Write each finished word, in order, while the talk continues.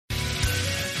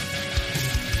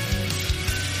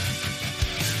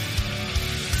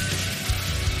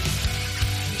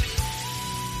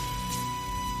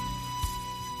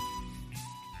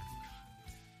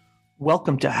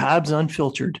Welcome to Habs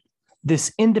Unfiltered.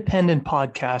 This independent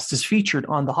podcast is featured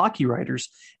on the Hockey Writers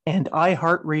and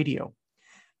iHeartRadio,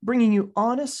 bringing you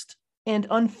honest and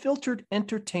unfiltered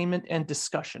entertainment and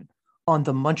discussion on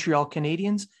the Montreal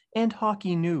Canadiens and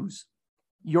hockey news.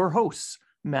 Your hosts,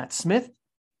 Matt Smith,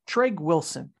 Treg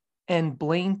Wilson, and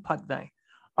Blaine Putney,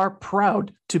 are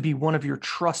proud to be one of your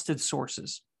trusted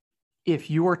sources.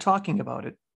 If you are talking about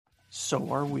it,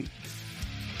 so are we.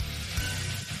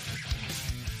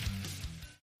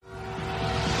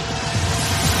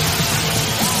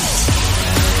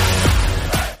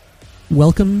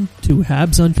 Welcome to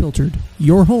Habs Unfiltered,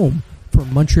 your home for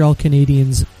Montreal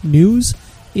Canadiens news,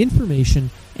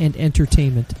 information, and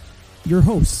entertainment. Your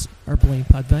hosts are Blaine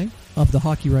Putney of the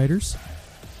Hockey Writers,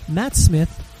 Matt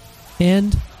Smith,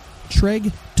 and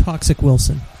Treg Toxic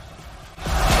Wilson.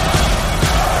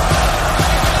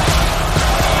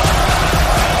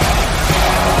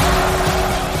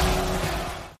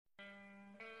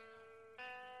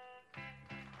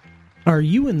 Are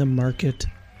you in the market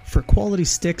for quality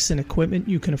sticks and equipment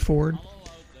you can afford?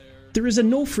 There is a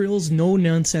no-frills,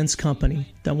 no-nonsense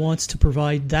company that wants to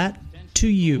provide that to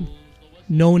you.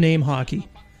 No Name Hockey.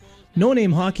 No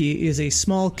Name Hockey is a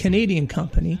small Canadian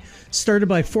company started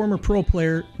by former pro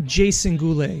player Jason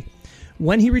Goulet.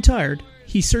 When he retired,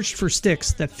 he searched for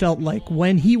sticks that felt like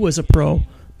when he was a pro,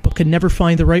 but could never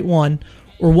find the right one,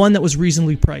 or one that was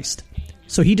reasonably priced.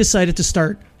 So he decided to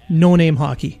start No Name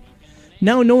Hockey.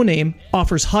 Now No Name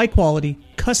offers high-quality,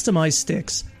 customized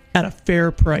sticks at a fair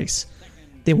price.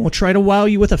 They won't try to wow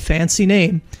you with a fancy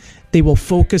name. They will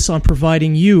focus on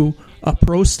providing you a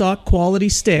pro stock quality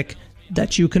stick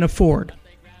that you can afford.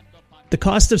 The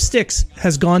cost of sticks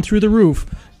has gone through the roof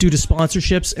due to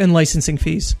sponsorships and licensing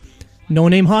fees. No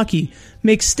Name Hockey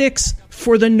makes sticks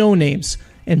for the no-names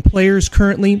and players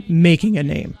currently making a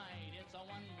name.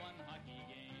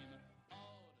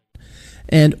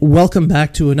 And welcome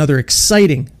back to another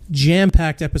exciting,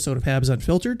 jam-packed episode of Habs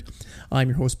Unfiltered. I'm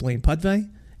your host, Blaine Putney,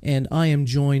 and I am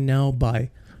joined now by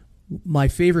my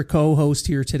favorite co-host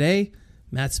here today,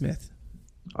 Matt Smith.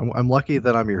 I'm lucky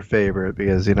that I'm your favorite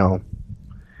because,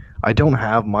 I don't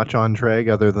have much on Treg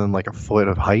other than like a foot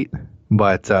of height,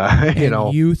 but,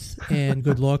 youth and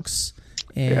good looks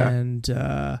and,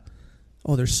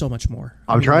 there's so much more.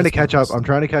 I'm trying to catch up. I'm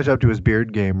trying to catch up to his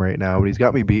beard game right now, but he's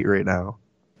got me beat right now.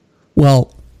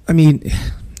 Well, I mean,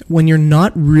 when you're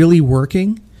not really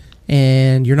working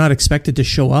and you're not expected to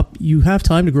show up, you have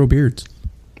time to grow beards.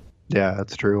 Yeah,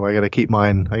 that's true. I got to keep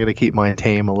mine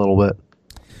tame a little bit.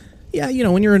 Yeah,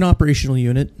 when you're an operational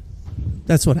unit,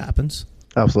 that's what happens.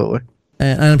 Absolutely.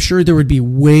 And I'm sure there would be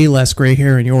way less gray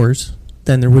hair in yours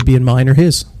than there would be in mine or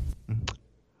his.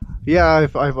 Yeah,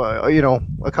 I've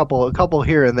a couple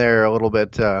here and there, a little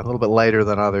bit lighter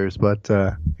than others, but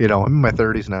I'm in my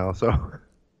 30s now, so.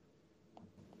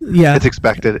 Yeah, it's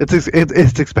expected.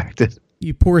 It's expected.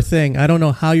 You poor thing. I don't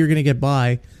know how you're going to get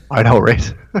by. I know,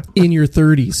 right? In your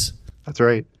 30s. That's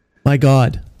right. My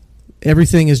God,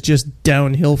 everything is just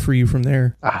downhill for you from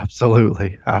there.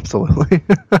 Absolutely.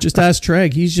 Just ask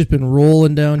Treg. He's just been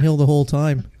rolling downhill the whole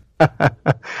time. I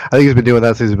think he's been doing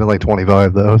that since he's been like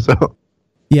 25, though. So.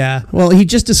 Yeah. Well, he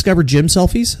just discovered gym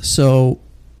selfies, so.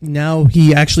 Now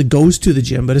he actually goes to the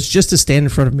gym, but it's just to stand in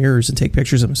front of mirrors and take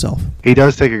pictures of himself. He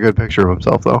does take a good picture of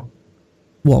himself, though.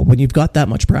 Well, when you've got that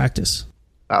much practice.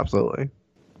 Absolutely.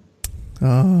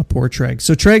 Poor Treg.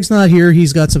 So Treg's not here.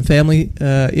 He's got some family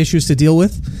issues to deal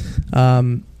with.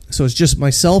 So it's just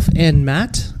myself and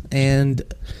Matt. And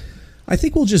I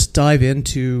think we'll just dive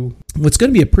into what's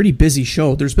going to be a pretty busy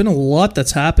show. There's been a lot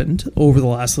that's happened over the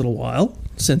last little while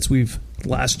since we've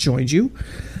last joined you.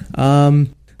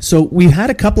 So we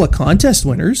had a couple of contest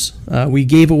winners. We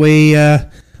gave away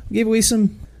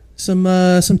some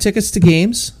tickets to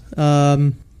games.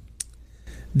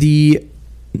 The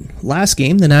last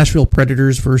game, the Nashville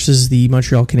Predators versus the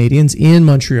Montreal Canadiens in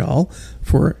Montreal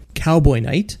for Cowboy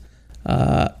Night.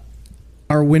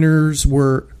 Our winners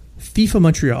were FIFA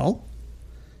Montreal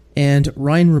and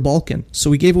Ryan Rybalkin.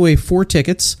 So we gave away 4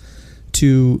 tickets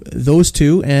to those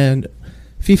two, and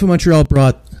FIFA Montreal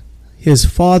brought his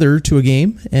father to a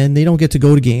game, and they don't get to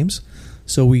go to games,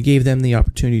 so we gave them the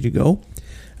opportunity to go.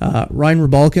 Ryan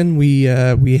Rybalkin,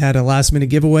 we had a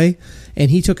last-minute giveaway, and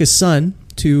he took his son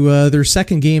to their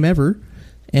second game ever,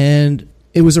 and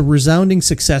it was a resounding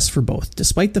success for both.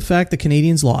 Despite the fact the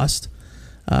Canadiens lost,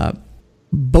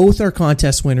 both our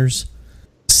contest winners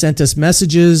sent us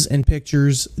messages and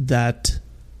pictures that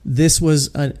this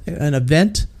was an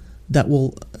event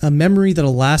a memory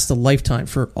that'll last a lifetime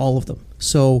for all of them.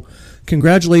 So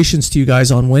congratulations to you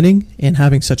guys on winning and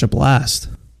having such a blast.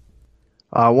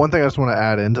 One thing I just want to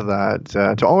add into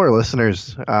that to all our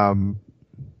listeners,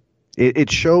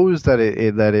 it shows that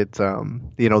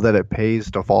that it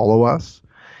pays to follow us,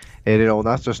 and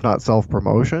that's just not self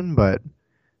promotion, but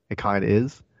it kind of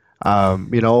is.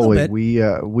 We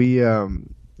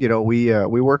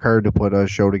work hard to put a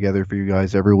show together for you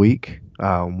guys every week.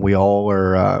 We all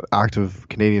are active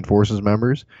Canadian Forces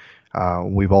members.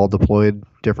 We've all deployed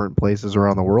different places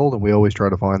around the world, and we always try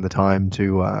to find the time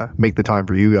to make the time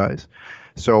for you guys.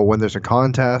 So when there's a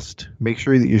contest, make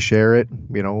sure that you share it.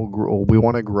 We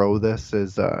want to grow this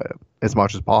as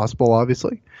much as possible,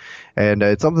 obviously, and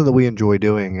it's something that we enjoy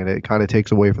doing, and it kind of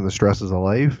takes away from the stresses of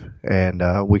life,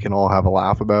 and we can all have a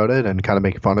laugh about it and kind of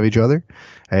make fun of each other.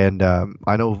 And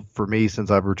I know for me, since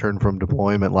I've returned from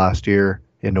deployment last year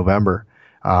in November,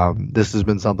 this has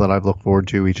been something I've looked forward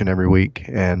to each and every week,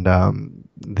 and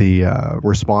the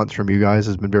response from you guys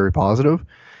has been very positive,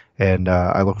 and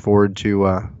I look forward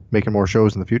to making more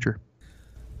shows in the future.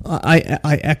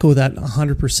 I echo that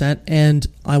 100%, and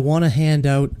I want to hand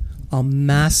out a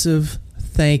massive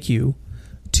thank you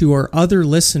to our other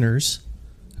listeners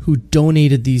who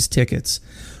donated these tickets.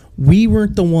 We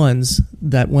weren't the ones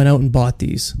that went out and bought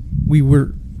these. We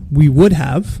would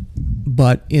have,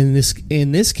 but in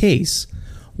this case,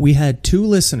 we had two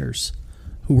listeners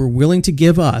who were willing to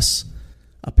give us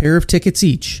a pair of tickets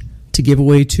each to give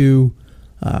away to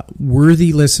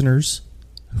worthy listeners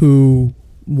who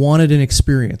wanted an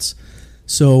experience.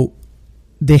 So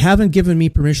they haven't given me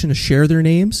permission to share their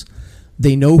names.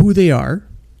 They know who they are.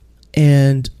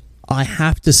 And I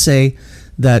have to say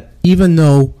that even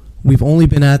though we've only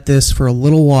been at this for a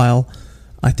little while,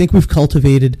 I think we've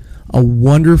cultivated a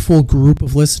wonderful group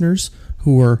of listeners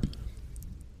who are,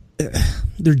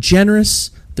 they're generous,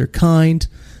 they're kind.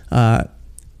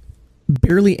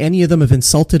 Barely any of them have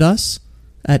insulted us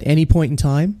at any point in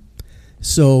time.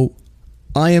 So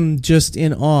I am just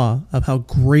in awe of how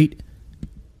great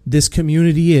this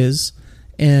community is,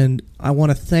 and I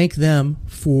want to thank them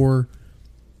for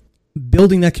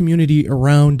building that community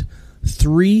around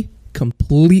three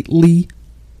completely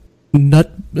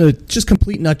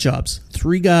complete nut jobs.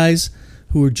 Three guys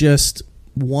who just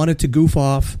wanted to goof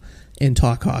off and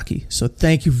talk hockey. So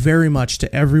thank you very much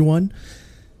to everyone,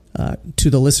 to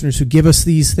the listeners who give us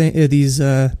these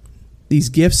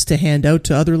gifts to hand out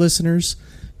to other listeners,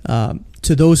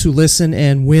 to those who listen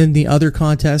and win the other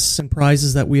contests and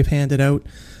prizes that we have handed out,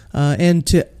 and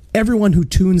to everyone who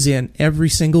tunes in every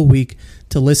single week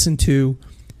to listen to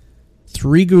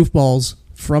three goofballs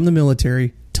from the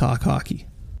military talk hockey.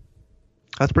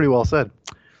 That's pretty well said.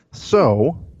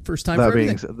 So, first time for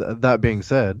everything. That being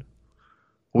said,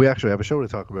 we actually have a show to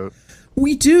talk about.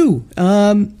 We do.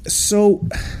 So,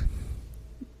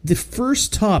 the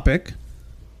first topic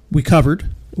we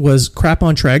covered was crap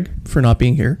on Treg for not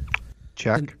being here.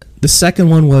 Check. The second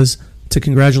one was to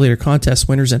congratulate our contest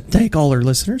winners and thank all our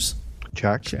listeners.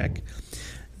 Check.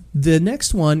 The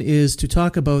next one is to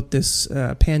talk about this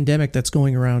pandemic that's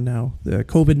going around now, the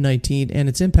COVID-19, and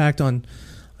its impact on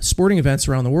sporting events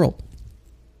around the world.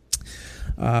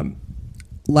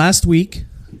 Last week,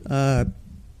 the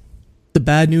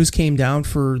bad news came down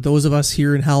for those of us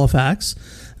here in Halifax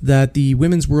that the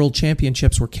Women's World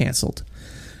Championships were canceled.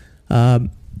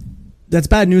 That's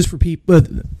bad news for people.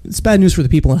 It's bad news for the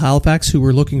people in Halifax who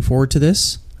were looking forward to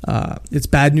this. It's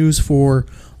bad news for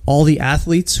all the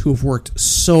athletes who have worked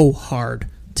so hard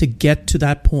to get to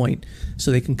that point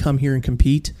so they can come here and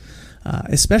compete,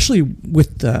 especially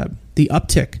with the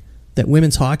uptick that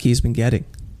women's hockey has been getting.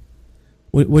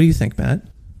 What do you think, Matt?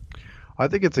 I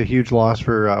think it's a huge loss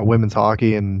for women's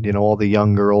hockey and all the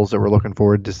young girls that were looking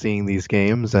forward to seeing these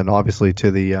games, and obviously to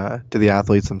the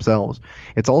athletes themselves.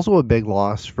 It's also a big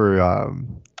loss for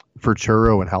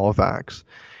Churro and Halifax.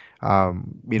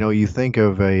 You think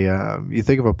of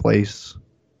a place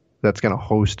that's going to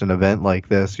host an event like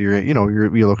this. You're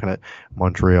looking at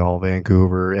Montreal,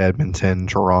 Vancouver, Edmonton,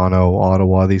 Toronto,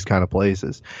 Ottawa, these kind of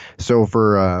places. So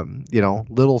for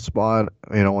little spot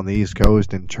on the East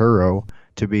Coast in Churro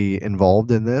to be involved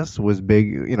in this was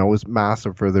big, was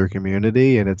massive for their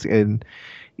community. And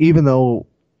even though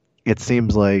it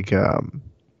seems like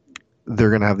they're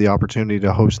going to have the opportunity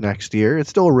to host next year,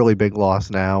 it's still a really big loss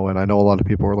now. And I know a lot of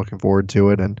people are looking forward to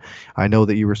it. And I know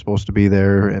that you were supposed to be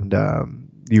there, and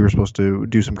you were supposed to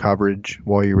do some coverage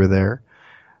while you were there.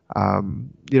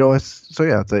 It's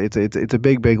a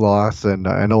big loss, and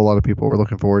I know a lot of people were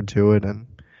looking forward to it. And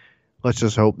let's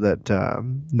just hope that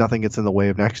nothing gets in the way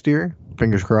of next year.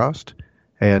 Fingers crossed.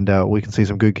 And we can see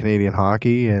some good Canadian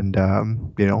hockey, and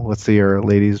let's see our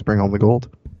ladies bring home the gold.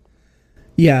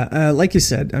 Yeah, like you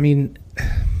said, I mean,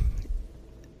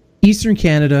 Eastern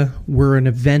Canada, we're an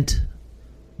event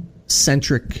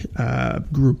centric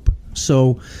group.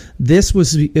 So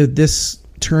this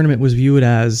tournament was viewed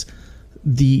as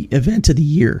the event of the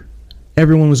year.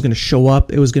 Everyone was going to show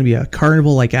up. It was going to be a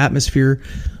carnival-like atmosphere.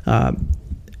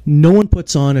 No one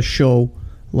puts on a show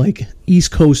like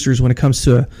East Coasters when it comes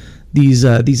to these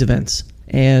events.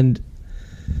 And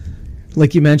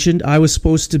like you mentioned, I was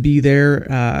supposed to be there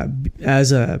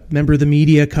as a member of the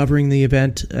media covering the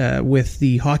event with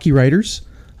the hockey writers.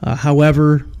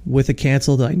 However, with it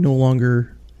canceled, I no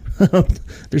longer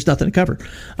there's nothing to cover.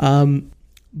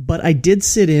 But I did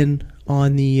sit in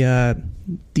on the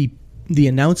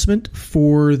announcement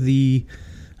for the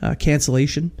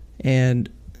cancellation and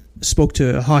spoke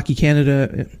to Hockey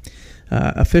Canada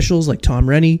officials like Tom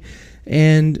Rennie,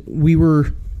 and we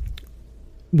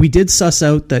did suss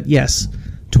out that yes,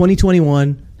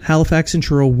 2021 Halifax and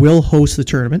Truro will host the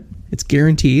tournament. It's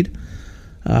guaranteed.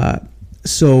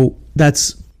 So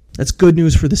that's good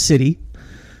news for the city.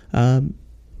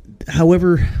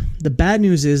 However, the bad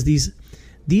news is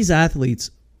these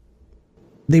athletes,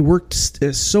 they worked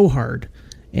so hard,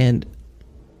 and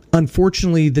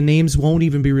unfortunately the names won't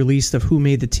even be released of who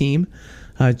made the team,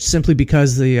 simply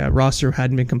because the roster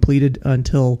hadn't been completed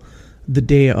until the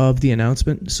day of the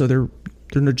announcement. So they're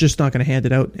just not going to hand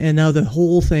it out, and now the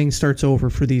whole thing starts over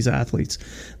for these athletes.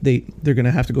 They're going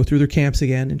to have to go through their camps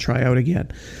again and try out again.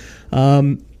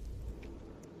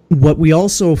 What we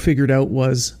also figured out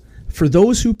was, for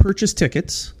those who purchased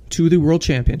tickets to the World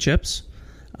Championships,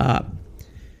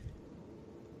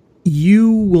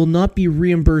 you will not be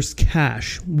reimbursed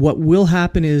cash. What will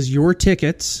happen is your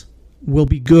tickets will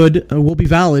be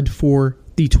valid for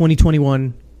the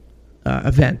 2021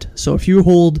 event. So if you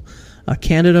hold a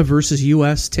Canada versus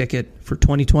U.S. ticket for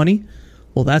 2020,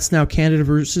 well, that's now Canada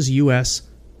versus U.S.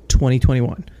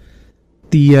 2021.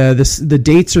 The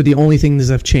dates are the only things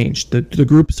that have changed. The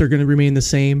groups are going to remain the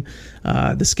same.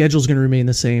 The schedule is going to remain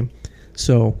the same.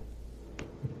 So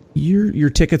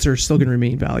your tickets are still going to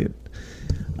remain valued.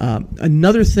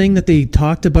 Another thing that they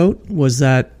talked about was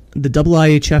that the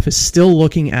IIHF is still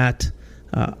looking at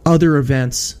other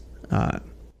events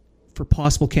for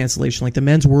possible cancellation, like the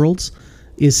Men's Worlds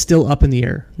is still up in the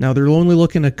air. Now they're only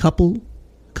looking a couple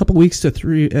weeks to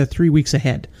 3 weeks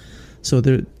ahead, so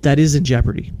that is in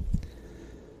jeopardy.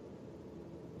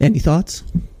 Any thoughts?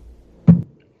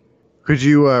 Could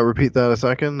you repeat that a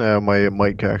second? My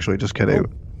mic actually just cut out.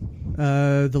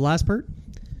 The last part?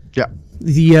 Yeah.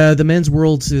 The Men's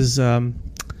Worlds is they're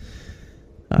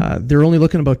only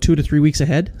looking about 2 to 3 weeks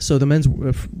ahead. So the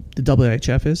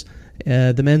WIHF is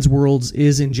the Men's Worlds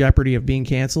is in jeopardy of being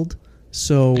canceled.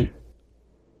 So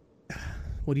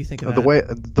what do you think of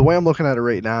that? The way I'm looking at it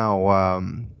right now,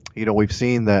 we've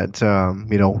seen that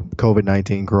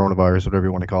COVID-19, coronavirus, whatever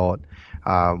you want to call it,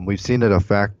 we've seen it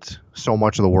affect so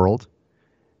much of the world,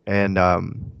 and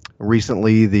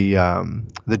recently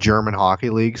the German hockey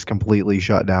leagues completely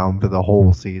shut down for the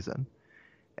whole season,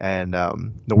 and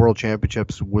the World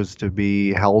Championships was to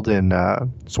be held in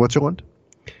Switzerland,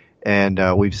 and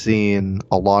we've seen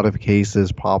a lot of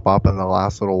cases pop up in the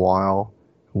last little while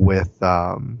with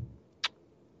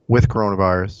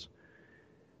coronavirus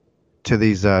to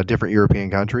these different European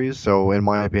countries. So in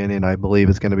my opinion, I believe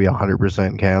it's going to be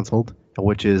 100% canceled,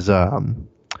 which is bad.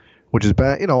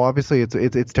 Obviously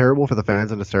it's terrible for the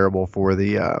fans, and it's terrible for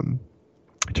the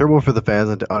fans,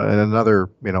 and another,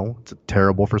 it's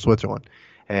terrible for Switzerland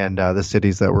and the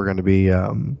cities that we're going to be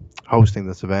hosting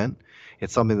this event.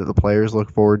 It's something that the players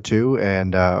look forward to,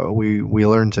 and we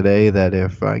learned today that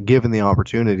if given the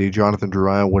opportunity, Jonathan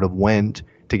Drouin would have went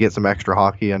to get some extra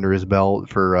hockey under his belt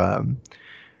for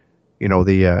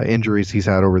the injuries he's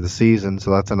had over the season.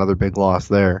 So that's another big loss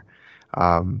there.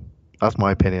 That's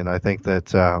my opinion. I think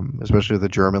that especially the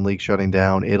German league shutting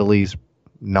down, Italy's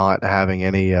not having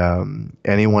any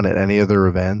anyone at any of their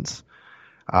events.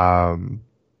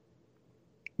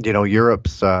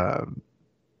 Europe's not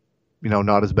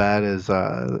as bad as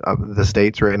the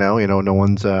States right now. No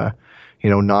one's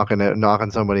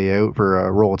knocking somebody out for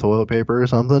a roll of toilet paper or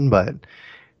something. But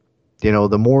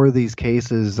the more these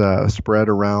cases spread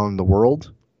around the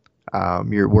world,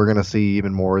 we're going to see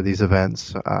even more of these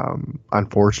events,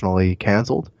 unfortunately,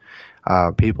 canceled.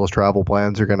 People's travel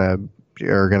plans are going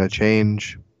to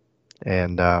change,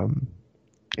 and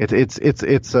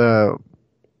it's a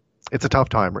tough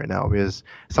time right now, because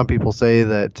some people say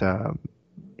that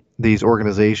these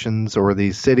organizations or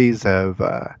these cities have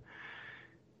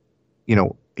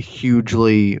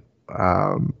hugely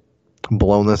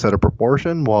blown this out of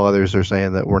proportion, while others are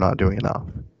saying that we're not doing enough.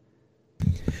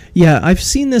 Yeah, I've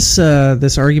seen this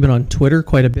argument on Twitter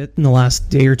quite a bit in the last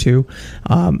day or two.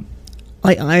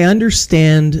 I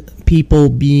understand people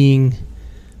being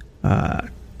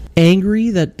angry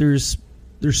that there's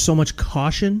so much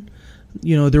caution.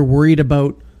 They're worried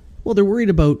about what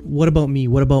about me?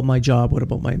 What about my job? What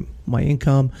about my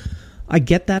income? I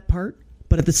get that part,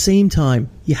 but at the same time,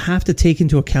 you have to take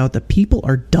into account that people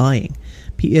are dying.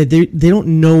 They don't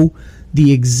know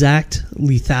the exact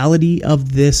lethality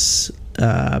of this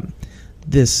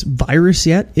this virus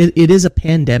yet. It is a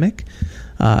pandemic.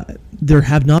 There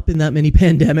have not been that many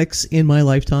pandemics in my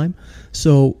lifetime,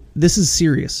 so this is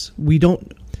serious. We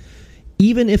don't.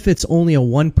 Even if it's only a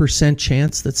 1%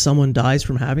 chance that someone dies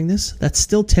from having this, that's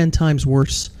still 10 times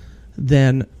worse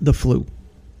than the flu.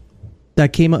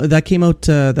 That came out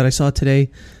that I saw today.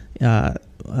 An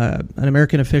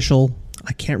American official,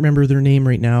 I can't remember their name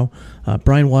right now.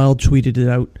 Brian Wild tweeted it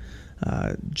out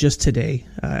just today.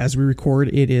 As we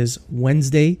record, it is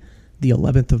Wednesday, the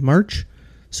 11th of March.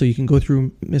 So you can go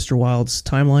through Mr. Wild's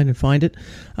timeline and find it.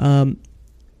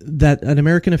 That an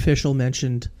American official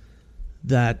mentioned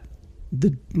that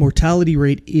the mortality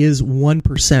rate is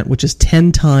 1%, which is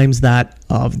 10 times that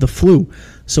of the flu.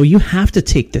 So you have to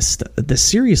take this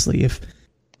seriously.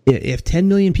 If 10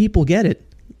 million people get it,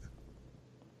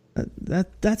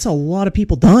 that's a lot of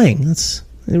people dying.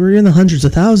 We're in the hundreds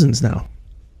of thousands now.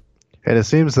 And it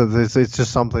seems that it's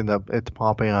just something that it's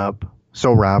popping up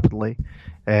so rapidly.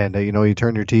 And, you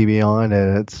turn your TV on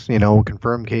and it's,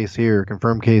 confirmed case here,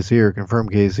 confirmed case here,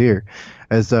 confirmed case here.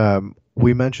 As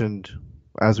we mentioned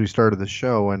as we started the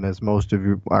show, and as most of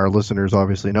our listeners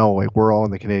obviously know, we're all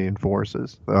in the Canadian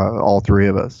Forces, all three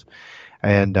of us.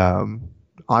 And I'm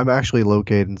actually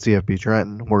located in CFB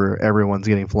Trenton, where everyone's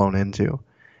getting flown into.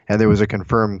 And there was a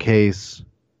confirmed case,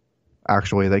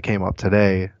 actually, that came up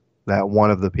today, that one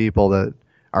of the people that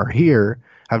are here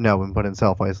have now been put in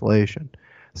self-isolation.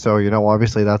 So,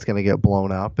 obviously that's going to get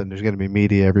blown up, and there's going to be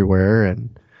media everywhere, and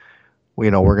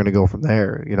we're going to go from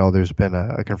there. There's been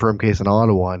a confirmed case in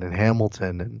Ottawa and in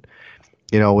Hamilton, and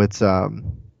it's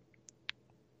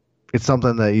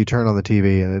something that you turn on the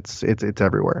TV and it's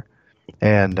everywhere.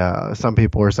 And some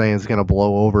people are saying it's going to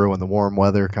blow over when the warm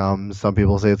weather comes. Some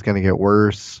people say it's going to get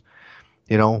worse.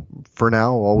 For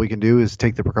now, all we can do is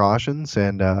take the precautions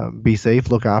and be safe,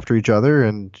 look after each other,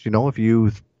 and if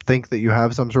you think that you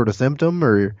have some sort of symptom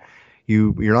or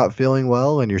you're not feeling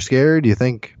well and you're scared, you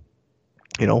think,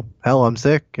 hell, I'm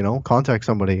sick, contact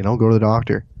somebody, go to the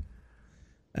doctor.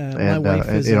 My wife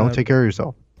is, take care of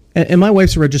yourself. And my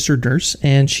wife's a registered nurse,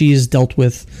 and she's dealt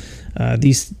with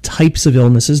these types of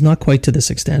illnesses, not quite to this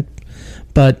extent,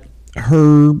 but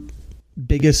her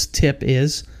biggest tip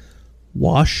is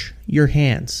wash your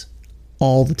hands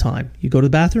all the time. You go to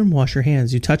the bathroom, wash your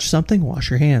hands. You touch something, wash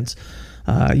your hands.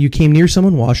 You came near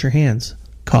someone, wash your hands.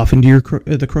 Cough into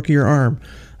the crook of your arm.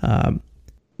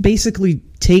 Basically,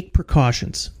 take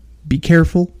precautions. Be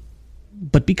careful,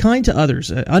 but be kind to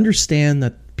others. Understand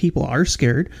that people are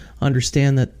scared.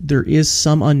 Understand that there is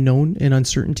some unknown and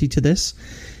uncertainty to this.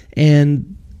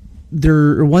 And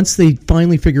once they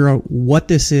finally figure out what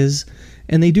this is,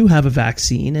 and they do have a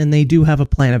vaccine, and they do have a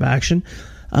plan of action,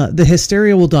 the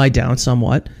hysteria will die down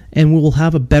somewhat, and we will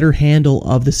have a better handle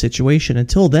of the situation.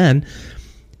 Until then,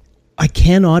 I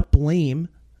cannot blame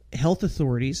health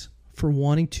authorities for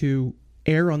wanting to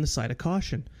err on the side of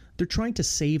caution. They're trying to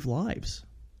save lives.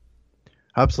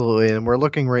 Absolutely, and we're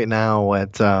looking right now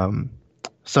at some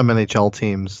NHL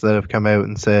teams that have come out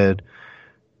and said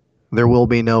there will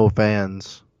be no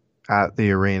fans at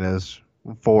the arenas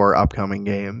for upcoming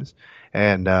games.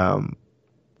 And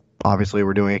obviously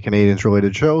we're doing a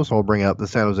Canadians-related show, so I'll bring up the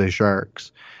San Jose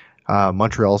Sharks.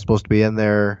 Montreal's supposed to be in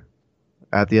there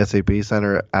at the SAP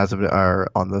Center as of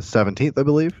on the 17th, I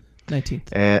believe.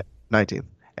 19th. 19th.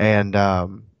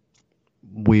 And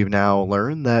we've now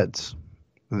learned that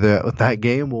that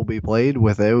game will be played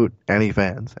without any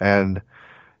fans, and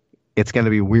it's going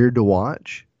to be weird to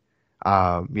watch.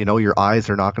 Your eyes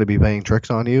are not going to be playing tricks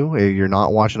on you. You're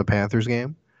not watching a Panthers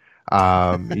game.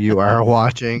 You are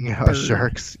watching a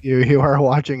Sharks. You are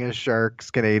watching a Sharks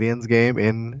Canadians game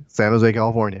in San Jose,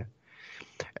 California.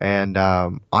 And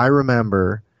I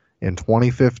remember in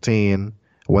 2015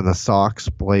 when the Sox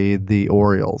played the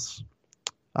Orioles.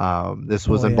 This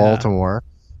was in Baltimore,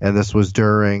 and this was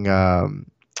during the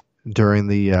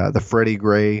Freddie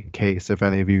Gray case. If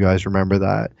any of you guys remember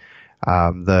that,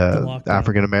 the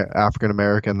African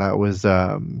American that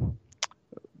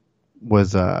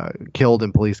was killed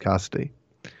in police custody.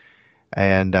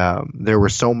 And there were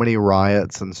so many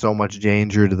riots and so much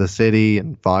danger to the city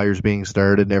and fires being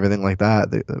started and everything like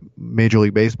that. The Major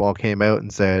League Baseball came out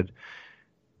and said,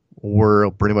 we're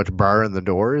pretty much barring the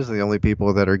doors. The only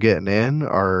people that are getting in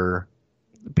are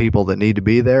people that need to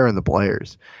be there and the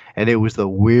players. And it was the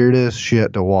weirdest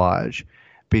shit to watch.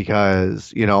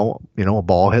 because a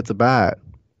ball hits a bat,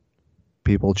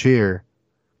 people cheer.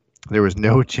 There was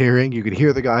no cheering. You could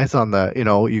hear the guys on the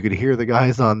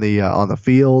on the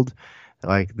field,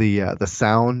 like the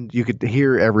sound. You could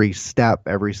hear every step,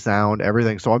 every sound,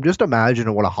 everything. So I'm just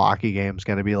imagining what a hockey game is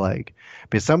going to be like,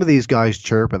 because some of these guys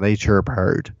chirp and they chirp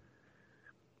hard.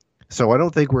 So I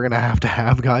don't think we're going to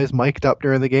have guys mic'd up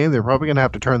during the game. They're probably going to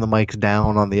have to turn the mics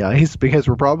down on the ice, because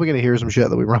we're probably going to hear some shit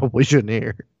that we probably shouldn't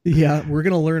hear. Yeah, we're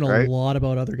going to learn a lot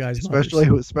about other guys.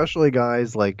 Especially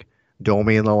guys like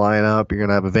Domi in the lineup. You're going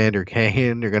to have Evander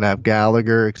Kane. You're going to have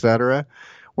Gallagher, etc.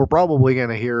 We're probably going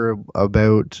to hear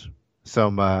about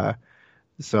some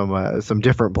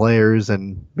different players,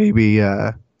 and maybe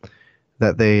that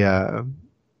they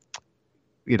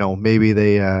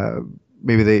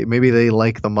maybe they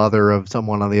like the mother of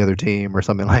someone on the other team or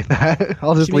something like that.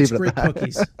 I'll just leave it at that.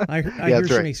 Cookies. I hear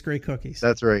she makes great cookies.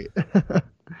 That's right.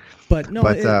 But no, go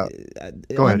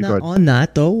ahead. On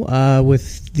that though,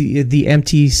 with the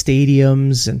empty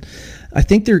stadiums, and I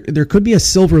think there could be a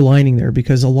silver lining there,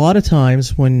 because a lot of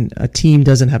times when a team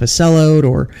doesn't have a sellout,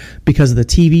 or because of the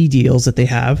TV deals that they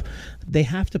have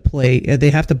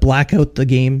to black out the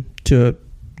game to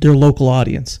their local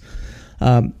audience.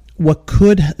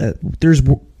 There's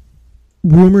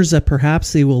rumors that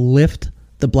perhaps they will lift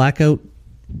the blackout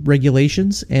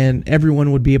regulations and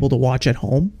everyone would be able to watch at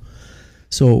home.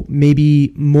 So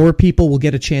maybe more people will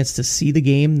get a chance to see the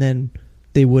game than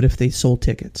they would if they sold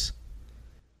tickets.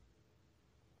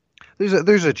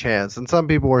 There's a chance, and some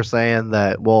people were saying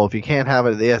that, well, if you can't have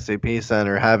it at the SAP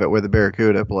Center, have it where the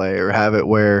Barracuda play, or have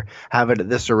it at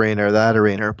this arena or that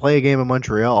arena, or play a game in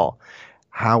Montreal.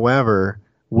 However,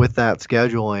 with that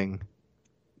scheduling,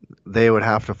 they would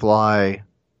have to fly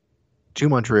to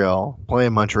Montreal, play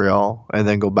in Montreal, and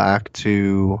then go back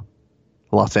to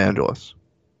Los Angeles.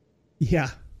 Yeah.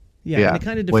 And it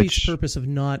kind of defeats the purpose of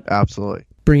not absolutely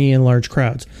bringing in large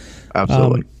crowds.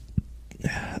 Absolutely.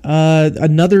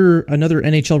 Another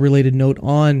NHL related note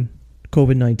on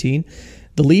COVID-19.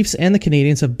 The Leafs and the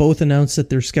Canadiens have both announced that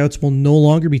their scouts will no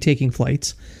longer be taking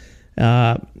flights.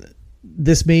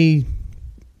 This may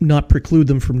not preclude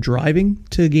them from driving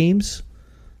to games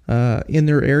in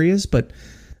their areas, but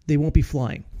they won't be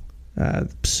flying.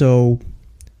 So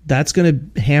that's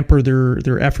going to hamper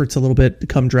their efforts a little bit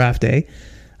come draft day.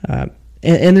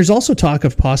 And there's also talk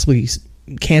of possibly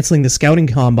canceling the scouting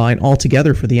combine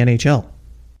altogether for the NHL.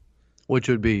 Which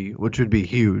would be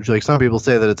huge. Like, some people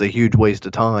say that it's a huge waste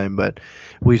of time, but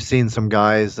we've seen some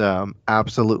guys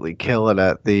absolutely kill it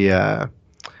at the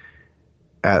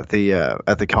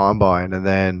combine, and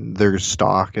then their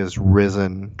stock has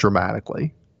risen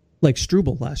dramatically. Like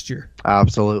Struble last year.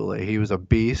 Absolutely. He was a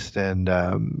beast, and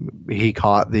he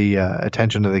caught the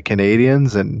attention of the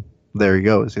Canadians, and there he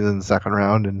goes. He's in the second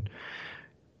round and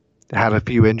had a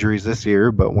few injuries this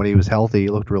year, but when he was healthy, he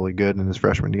looked really good in his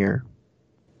freshman year.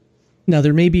 Now,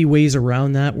 there may be ways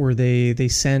around that where they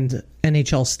send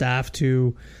NHL staff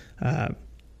to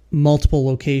multiple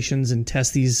locations and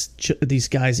test these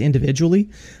guys individually,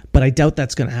 but I doubt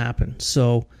that's going to happen.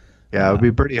 So yeah, it would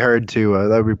be pretty hard to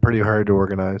that would be pretty hard to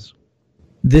organize.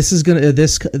 This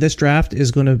draft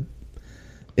is going to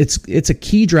it's a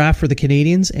key draft for the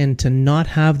Canadiens, and to not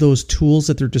have those tools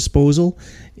at their disposal,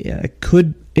 it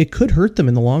could hurt them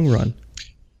in the long run.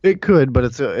 It could, but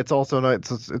it's also not.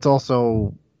 It's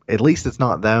also, at least it's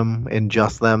not them and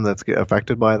just them that's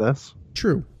affected by this.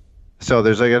 True. So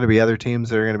there's going to be other teams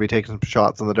that are going to be taking some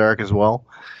shots in the dark as well.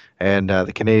 And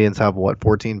the Canadiens have,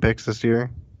 14 picks this year?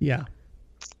 Yeah.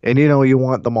 And, you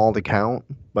want them all to count.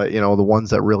 But, the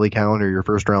ones that really count are your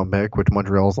first-round pick, which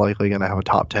Montreal's likely going to have a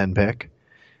top 10 pick.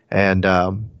 And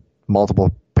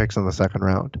multiple picks in the second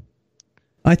round.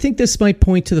 I think this might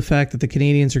point to the fact that the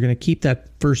Canadiens are going to keep that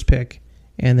first pick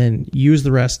and then use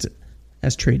the rest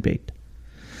as trade bait.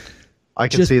 I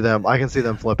can see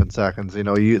them flipping seconds.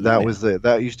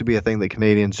 That used to be a thing that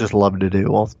Canadians just love to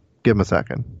do. Well, give them a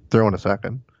second. Throw in a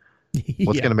second.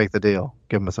 What's going to make the deal?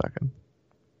 Give them a second.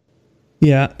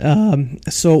 Yeah.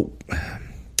 So,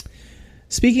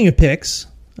 speaking of picks,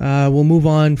 we'll move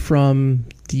on from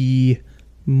the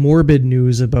morbid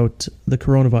news about the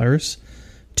coronavirus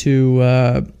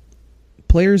to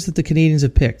players that the Canadiens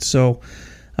have picked. So,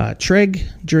 Treg,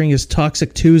 during his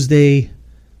Toxic Tuesday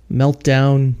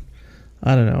meltdown,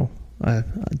 I don't know.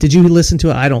 Did you listen to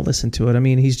it? I don't listen to it. I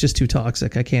mean, he's just too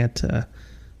toxic. I can't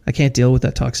deal with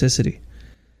that toxicity.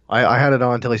 I had it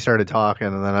on until he started talking,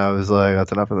 and then I was like,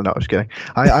 "That's enough of the." No, I was kidding.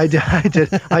 I did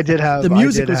have the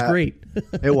music was great.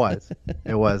 It was,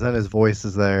 and his voice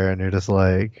is there, and you're just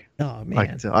like, "Oh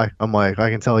man!" I'm like,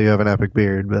 I can tell you have an epic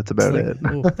beard, but that's about it.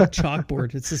 Oh, the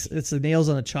chalkboard. It's the nails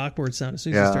on the chalkboard sound as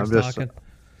soon as he starts talking.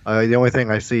 The only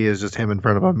thing I see is just him in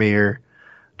front of a mirror,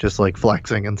 just like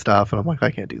flexing and stuff, and I'm like,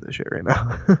 I can't do this shit right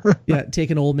now. Yeah,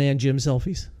 taking old man gym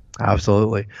selfies.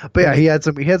 Absolutely, but yeah, he had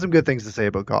some good things to say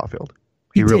about Caulfield.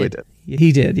 He really did.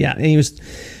 He did, yeah. And he was,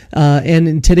 and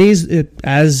in today's,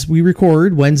 as we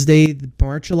record, Wednesday,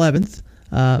 March 11th,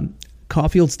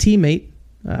 Caulfield's teammate,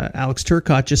 Alex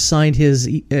Turcotte, just signed his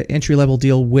entry-level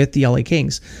deal with the LA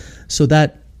Kings. So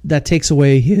that takes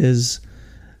away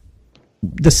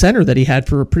the center that he had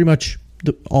for pretty much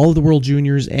all of the World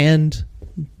Juniors and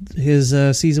his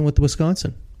season with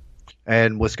Wisconsin.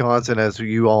 And Wisconsin, as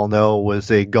you all know,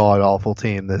 was a god-awful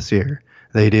team this year.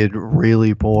 They did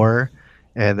really poor,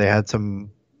 and they had some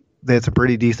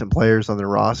pretty decent players on their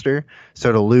roster.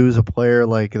 So to lose a player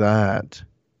like that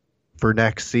for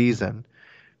next season,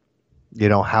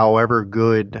 however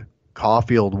good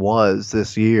Caulfield was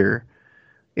this year,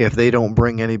 if they don't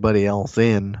bring anybody else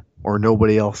in or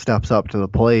nobody else steps up to the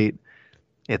plate,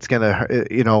 it's gonna,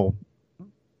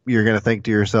 you're gonna think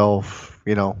to yourself,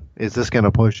 is this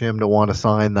gonna push him to want to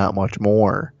sign that much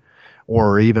more,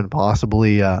 or even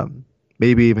possibly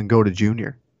maybe even go to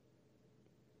junior?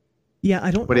 Yeah,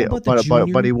 I don't know about the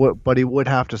junior. But he would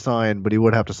have to sign. But he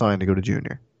would have to sign to go to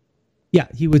junior. Yeah,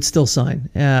 he would still sign.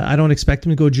 I don't expect him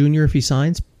to go junior if he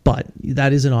signs, but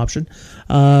that is an option.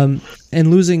 And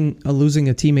losing a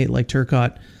teammate like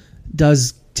Turcotte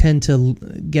does tend to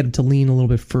get him to lean a little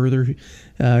bit further.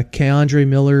 Keandre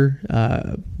Miller,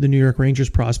 the New York Rangers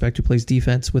prospect who plays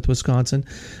defense with Wisconsin,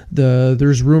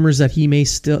 there's rumors that he may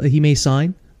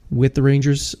sign with the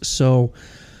Rangers. So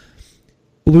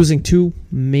losing two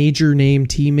major name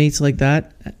teammates like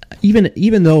that,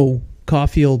 even though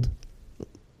Caulfield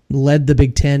led the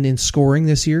Big Ten in scoring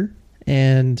this year,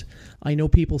 and I know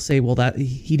people say, well, that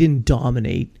he didn't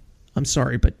dominate. I'm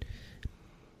sorry, but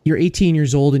you're 18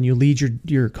 years old and you lead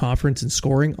your conference in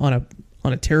scoring on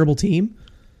a terrible team.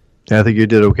 Yeah, I think you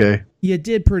did okay. You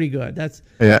did pretty good. That's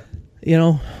I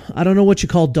don't know what you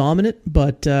call dominant,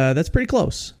 but that's pretty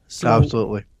close. So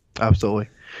absolutely.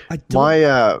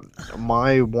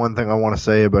 My one thing I want to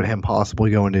say about him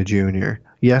possibly going to junior,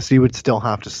 yes, he would still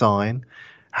have to sign.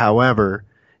 However,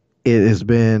 it has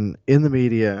been in the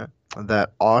media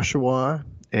that Oshawa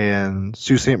and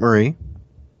Sault Ste. Marie,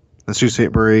 and Sault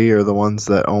Ste. Marie are the ones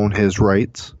that own his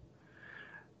rights.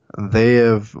 They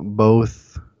have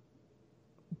both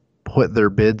put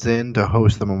their bids in to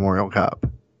host the Memorial Cup.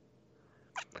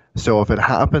 So if it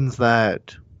happens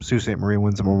that Sault Ste. Marie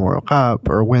wins the Memorial Cup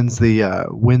or wins the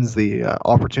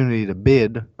opportunity to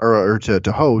bid or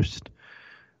to host,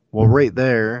 well, right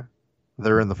there,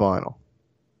 they're in the final.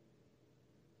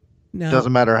 No.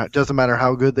 Doesn't matter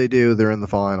how good they do, they're in the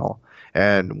final.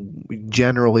 And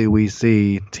generally, we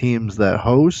see teams that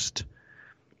host,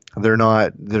 they're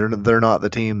not the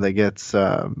team that gets.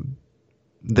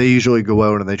 They usually go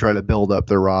out and they try to build up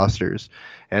their rosters,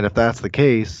 and if that's the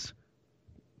case,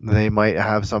 they might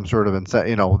have some sort of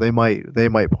incentive. They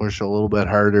might push a little bit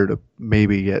harder to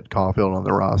maybe get Caulfield on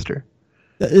the roster.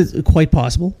 It's quite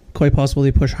possible. Quite possible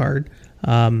they push hard.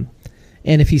 And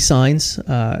if he signs,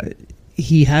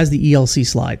 he has the ELC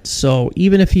slide. So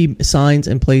even if he signs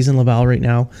and plays in Laval right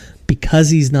now, because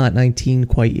he's not 19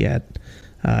 quite yet,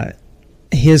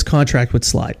 his contract would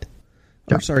slide.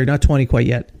 Yeah. Or sorry, not 20 quite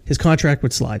yet. His contract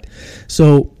would slide.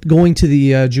 So going to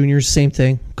the juniors, same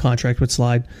thing. Contract would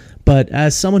slide. But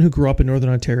as someone who grew up in Northern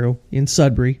Ontario, in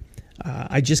Sudbury,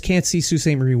 I just can't see Sault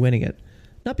Ste. Marie winning it.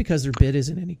 Not because their bid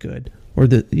isn't any good, or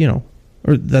that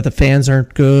the fans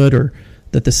aren't good, or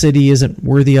that the city isn't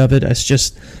worthy of it. It's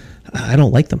just I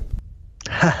don't like them.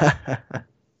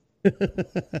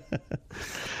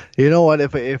 You know what?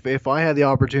 If I had the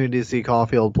opportunity to see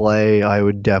Caulfield play, I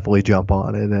would definitely jump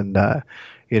on it. And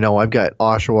I've got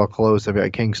Oshawa close, I've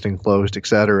got Kingston close,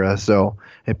 etc. So,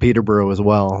 and Peterborough as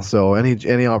well. So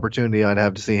any opportunity I'd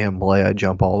have to see him play, I'd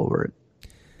jump all over it.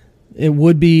 It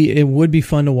would be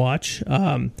fun to watch.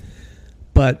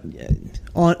 But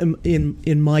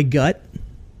in my gut,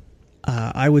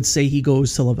 I would say he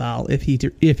goes to Laval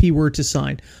if he were to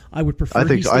sign. I would prefer. I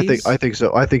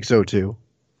think so too.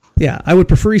 Yeah, I would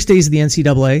prefer he stays at the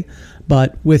NCAA,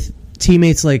 but with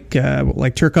teammates like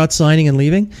Turcotte signing and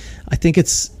leaving, I think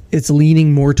it's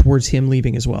leaning more towards him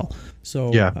leaving as well.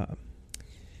 So yeah,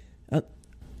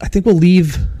 I think we'll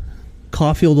leave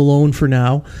Caulfield alone for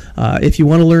now. If you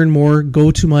want to learn more,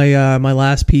 go to my my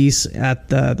last piece at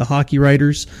the Hockey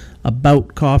Writers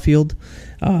about Caulfield.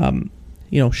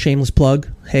 Shameless plug.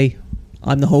 Hey,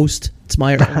 I'm the host. It's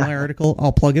my article.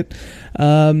 I'll plug it.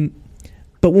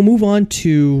 But we'll move on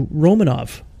to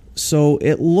Romanov. So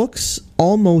it looks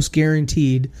almost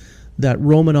guaranteed that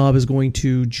Romanov is going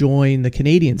to join the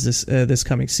Canadiens this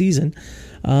coming season.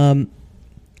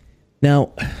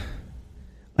 Now,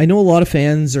 I know a lot of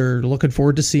fans are looking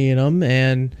forward to seeing him,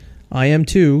 and I am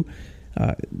too,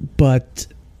 but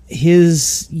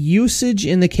his usage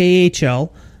in the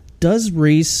KHL does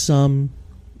raise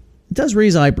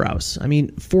eyebrows. I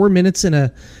mean, 4 minutes in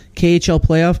a KHL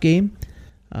playoff game.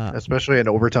 Especially an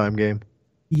overtime game.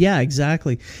 Yeah,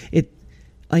 exactly.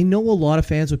 I know a lot of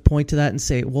fans would point to that and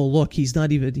say, well, look, he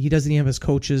doesn't even have his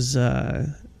coach's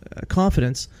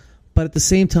confidence. But at the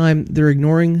same time, they're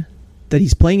ignoring that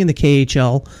he's playing in the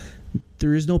KHL.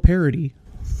 There is no parity.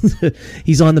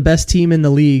 He's on the best team in the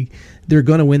league. They're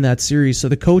going to win that series. So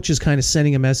the coach is kind of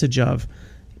sending a message of,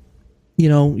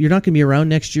 you're not going to be around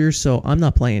next year, so I'm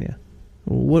not playing you.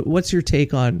 What's your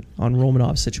take on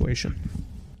Romanov's situation?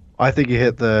 I think you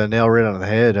hit the nail right on the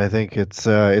head. I think it's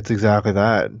exactly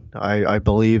that. I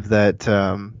believe that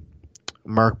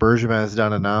Marc Bergevin has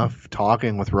done enough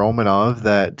talking with Romanov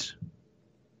that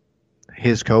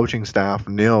his coaching staff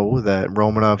know that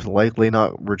Romanov's likely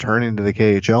not returning to the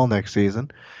KHL next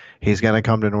season. He's going to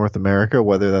come to North America,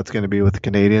 whether that's going to be with the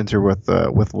Canadiens or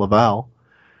with Laval,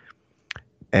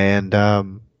 and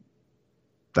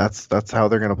that's how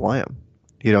they're going to play him.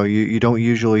 You don't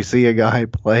usually see a guy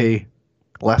play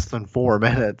less than 4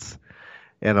 minutes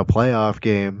in a playoff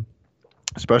game,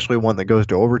 especially one that goes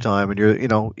to overtime.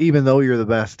 And even though you're the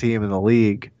best team in the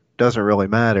league, doesn't really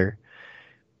matter.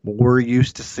 We're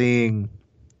used to seeing,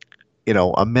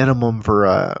 a minimum for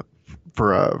a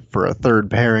third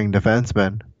pairing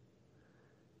defenseman.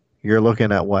 You're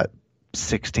looking at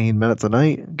 16 minutes a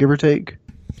night, give or take.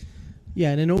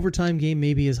 Yeah, in an overtime game,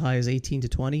 maybe as high as 18 to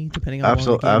 20, depending on how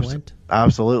long the game went.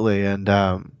 Absolutely, and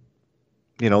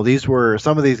these were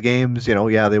some of these games. They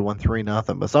won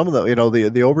 3-0, but some of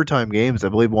the overtime games, I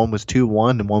believe one was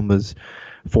 2-1 and one was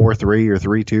 4-3 or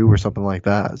 3-2 or something like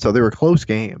that. So they were close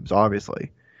games,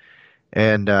 obviously,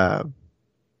 and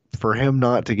for him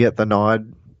not to get the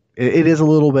nod, it is a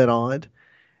little bit odd.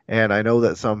 And I know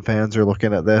that some fans are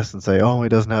looking at this and say, "Oh, he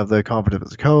doesn't have the confidence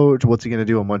as a coach. What's he going to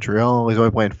do in Montreal? He's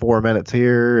only playing 4 minutes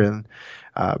here." And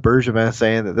Bergevin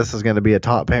saying that this is going to be a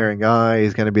top pairing guy.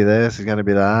 He's going to be this. He's going to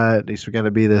be that. He's going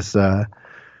to be this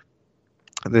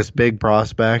big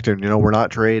prospect. And we're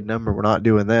not trading him, or we're not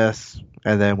doing this.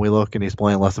 And then we look and he's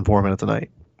playing less than 4 minutes a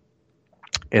night.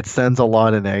 It sends a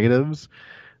lot of negatives.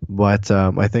 But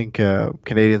I think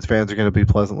Canadiens fans are going to be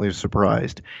pleasantly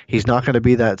surprised. He's not going to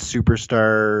be that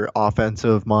superstar,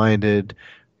 offensive-minded,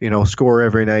 score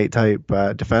every night type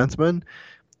defenseman.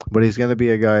 But he's going to be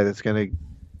a guy that's going to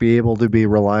be able to be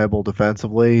reliable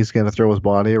defensively. He's going to throw his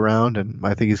body around, and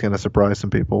I think he's going to surprise some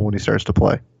people when he starts to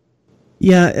play.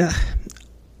 Yeah,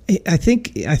 I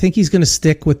think he's going to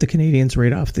stick with the Canadiens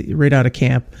right out of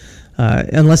camp.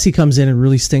 Unless he comes in and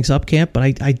really stinks up camp,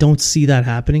 but I don't see that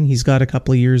happening. He's got a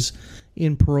couple of years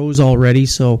in pros already,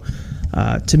 so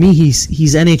to me he's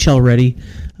NHL ready.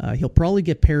 He'll probably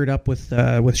get paired up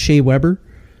with Shea Weber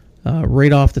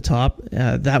right off the top.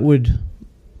 That would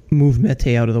move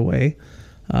Mete out of the way.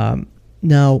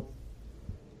 Now,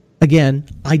 again,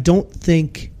 I don't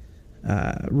think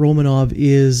Romanov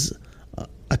is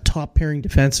a top pairing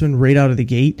defenseman right out of the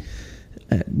gate.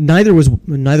 Neither was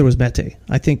Mete.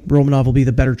 I think Romanov will be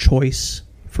the better choice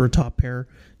for a top pair.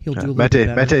 He'll do a little bit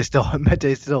better.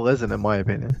 Mete still isn't, in my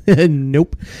opinion.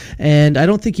 Nope. And I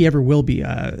don't think he ever will be.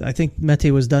 I think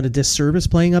Mete was done a disservice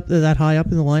playing up that high up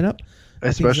in the lineup.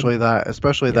 Especially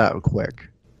that quick.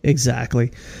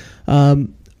 Exactly.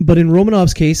 But in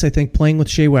Romanov's case, I think playing with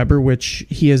Shea Weber, which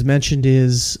he has mentioned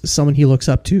is someone he looks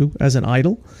up to as an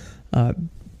idol.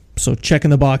 So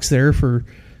checking the box there for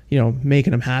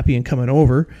making him happy and coming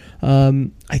over.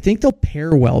 I think they'll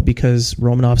pair well because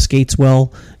Romanov skates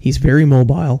well. He's very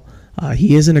mobile.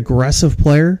 He is an aggressive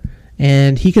player,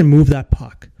 and he can move that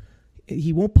puck.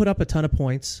 He won't put up a ton of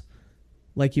points,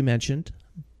 like you mentioned,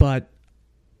 but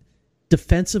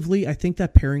defensively, I think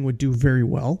that pairing would do very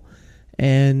well.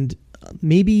 And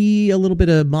maybe a little bit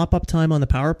of mop-up time on the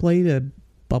power play to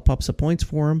bump up some points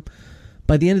for him.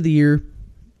 By the end of the year,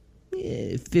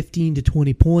 15 to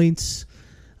 20 points.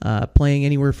 Playing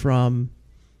anywhere from,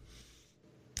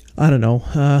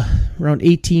 around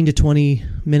 18 to 20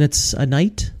 minutes a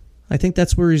night. I think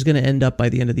that's where he's going to end up by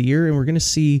the end of the year, and we're going to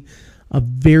see a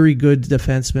very good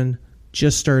defenseman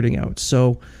just starting out.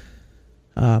 So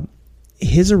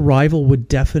his arrival would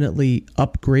definitely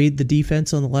upgrade the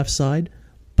defense on the left side,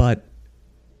 but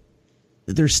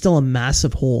there's still a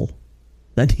massive hole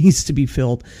that needs to be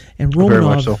filled. And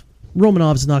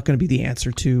Romanov's not going to be the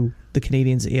answer to the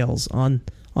Canadiens' ails on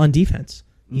defense.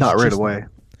 Not right away.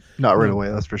 Not right away,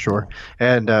 that's for sure.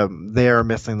 And they are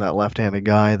missing that left-handed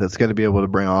guy that's going to be able to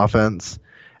bring offense.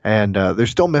 And they're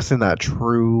still missing that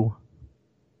true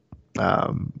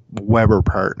Weber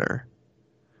partner.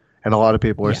 And a lot of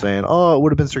people are saying, oh, it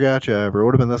would have been Sergachev, or it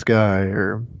would have been this guy,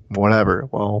 or whatever.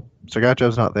 Well,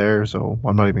 Sergachev's not there, so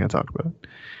I'm not even going to talk about it.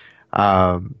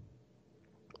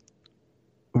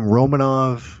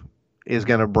 Romanov is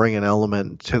going to bring an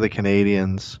element to the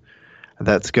Canadians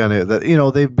that's going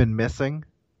to, they've been missing.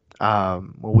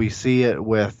 We see it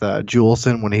with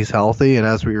Juleson when he's healthy, and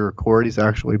as we record, he's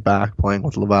actually back playing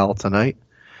with Laval tonight,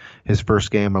 his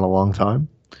first game in a long time.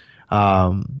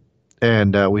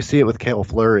 And we see it with Cale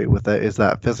Fleury with that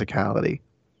physicality.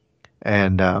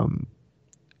 And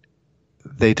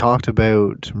they talked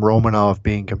about Romanov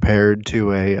being compared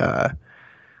to a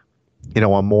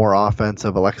more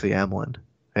offensive Alexei Emelin.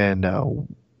 And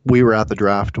we were at the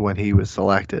draft when he was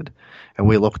selected, and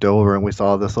we looked over and we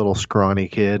saw this little scrawny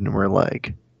kid, and we're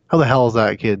like, how the hell is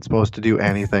that kid supposed to do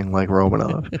anything like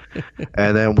Romanov?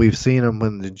 And then we've seen him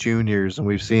in the juniors, and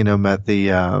we've seen him at the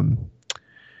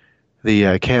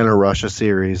Canada Russia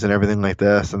series and everything like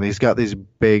this, and he's got these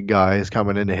big guys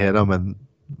coming in to hit him, and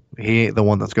he ain't the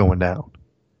one that's going down.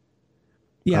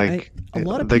 Yeah, a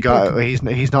lot of the people guy.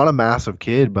 He's not a massive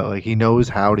kid, but he knows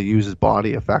how to use his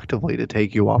body effectively to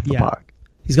take you off the puck.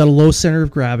 He's got a low center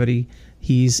of gravity.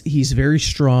 He's very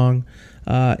strong,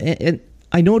 and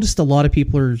I noticed a lot of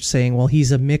people are saying, well,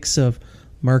 he's a mix of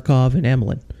Markov and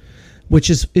Emelin, which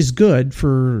is good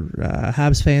for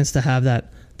Habs fans to have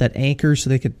that anchor so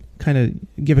they could kind of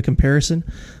give a comparison.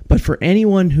 But for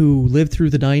anyone who lived through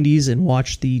the 90s and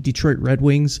watched the Detroit Red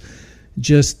Wings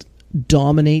just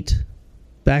dominate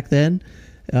back then,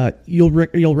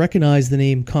 you'll recognize the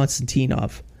name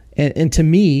Konstantinov. And to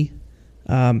me,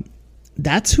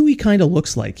 that's who he kind of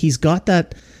looks like. He's got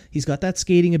that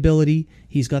skating ability.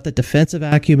 He's got that defensive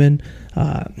acumen.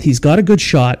 He's got a good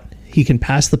shot. He can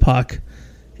pass the puck.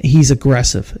 He's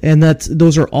aggressive. And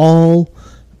those are all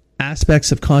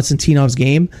aspects of Konstantinov's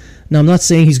game. Now, I'm not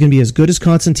saying he's going to be as good as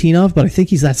Konstantinov, but I think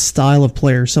he's that style of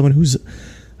player, someone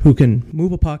who can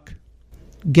move a puck,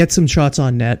 get some shots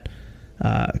on net,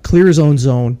 clear his own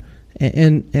zone,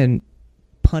 and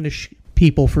punish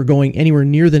people for going anywhere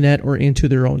near the net or into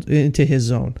his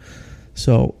zone.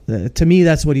 So to me,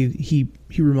 that's what he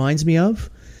reminds me of.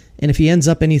 And if he ends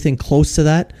up anything close to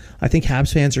that, I think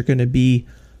Habs fans are going to be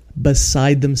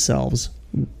beside themselves,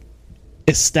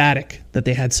 ecstatic that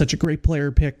they had such a great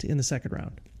player picked in the second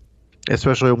round.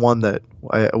 Especially one that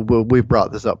we've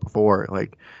brought this up before.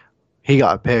 Like, he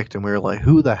got picked, and we were like,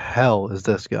 "Who the hell is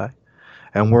this guy?"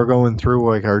 And we're going through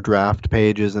like our draft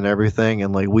pages and everything,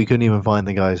 and like we couldn't even find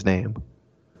the guy's name.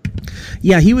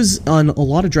 Yeah, he was on a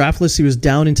lot of draft lists. He was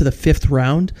down into the 5th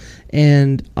round,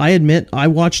 and I admit I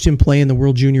watched him play in the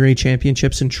World Junior A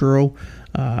Championships in Truro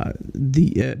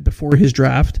before his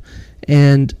draft,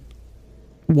 and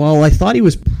while I thought he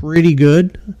was pretty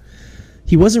good,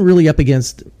 he wasn't really up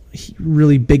against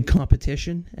really big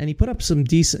competition, and he put up some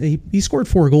decent. He scored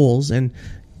 4 goals, and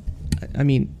I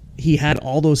mean he had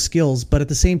all those skills, but at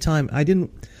the same time, I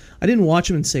didn't watch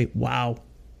him and say, "Wow,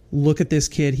 look at this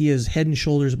kid. He is head and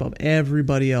shoulders above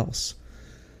everybody else."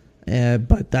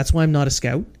 But that's why I'm not a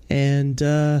scout, and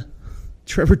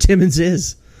Trevor Timmins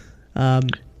is.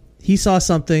 He saw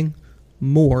something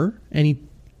more, and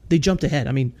they jumped ahead.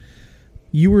 I mean,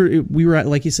 we were at,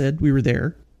 like you said, we were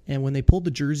there, and when they pulled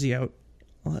the jersey out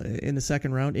in the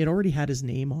second round, it already had his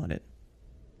name on it.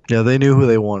 Yeah, they knew who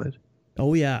they wanted.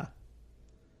 Oh yeah.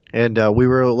 And we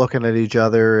were looking at each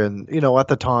other, and at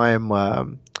the time,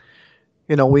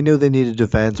 we knew they needed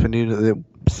defense, we knew the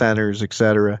centers,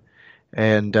 etc.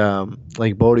 And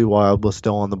like Bodie Wild was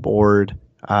still on the board.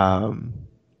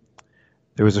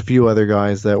 There was a few other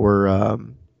guys that were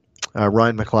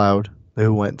Ryan McLeod,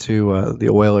 who went to the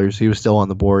Oilers. He was still on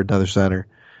the board, another center,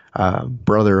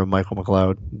 brother of Michael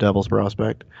McLeod, Devils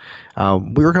prospect.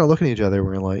 We were kind of looking at each other. We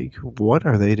were like, what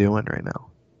are they doing right now?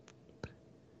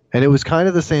 And it was kind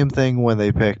of the same thing when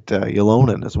they picked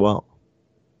Ylonen as well.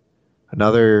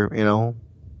 Another,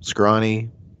 scrawny,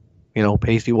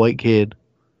 pasty white kid.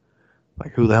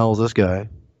 Like, who the hell is this guy?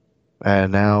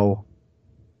 And now,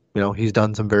 he's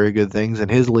done some very good things in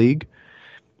his league.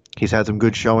 He's had some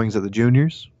good showings at the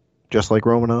juniors, just like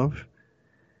Romanov.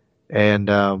 And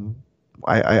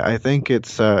I think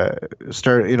it's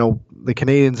the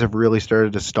Canadians have really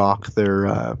started to stock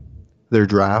their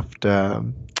draft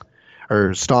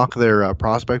or stock their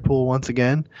prospect pool once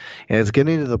again. And it's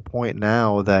getting to the point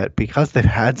now that because they've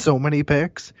had so many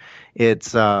picks,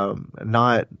 it's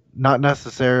not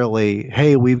necessarily,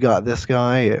 hey, we've got this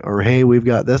guy, or hey, we've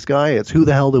got this guy. It's who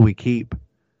the hell do we keep?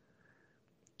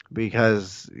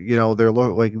 Because they're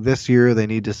like this year they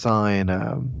need to sign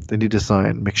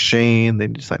McShane, they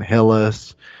need to sign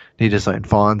Hillis, need to sign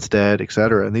Fonstead,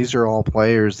 etc. And these are all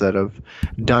players that have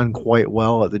done quite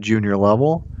well at the junior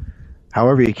level.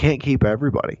 However, you can't keep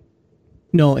everybody.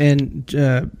 No, and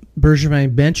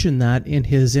Bergevin mentioned that in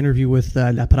his interview with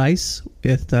La Presse,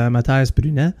 with Matthias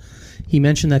Brunet. He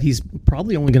mentioned that he's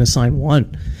probably only going to sign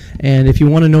one. And if you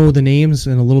want to know the names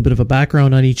and a little bit of a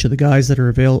background on each of the guys that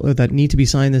are that need to be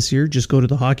signed this year, just go to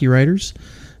the Hockey Writers.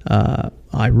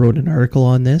 I wrote an article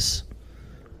on this.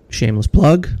 Shameless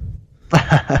plug.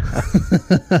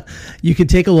 You can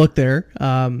take a look there.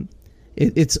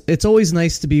 It's always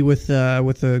nice to be with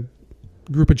a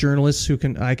group of journalists who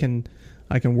I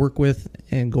can work with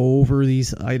and go over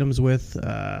these items with.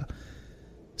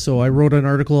 So I wrote an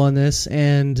article on this,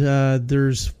 and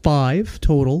there's 5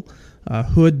 total,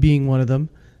 Hood being one of them.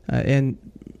 And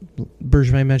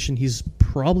Bergevin mentioned he's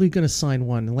probably going to sign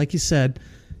one. And like you said,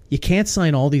 you can't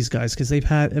sign all these guys because they've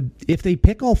had, if they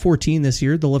pick all 14 this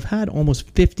year, they'll have had almost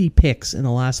 50 picks in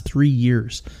the last 3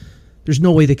 years. There's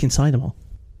no way they can sign them all.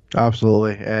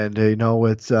 Absolutely. And,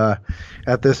 it's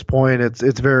at this point,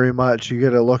 it's very much, you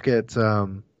got to look at,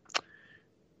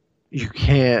 you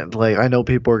can't, I know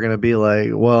people are going to be like,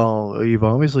 well, you've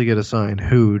obviously got to sign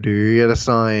who? Do you got to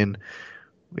sign,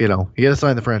 you got to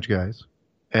sign the French guys.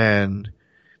 And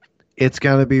it's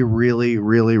going to be really,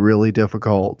 really, really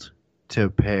difficult to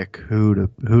pick who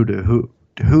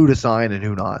to sign and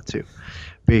who not to.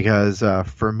 Because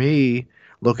for me,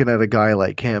 looking at a guy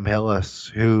like Cam Hillis,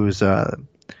 who's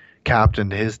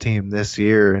captained his team this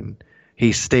year, and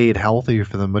he stayed healthy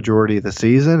for the majority of the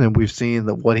season, and we've seen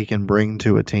what he can bring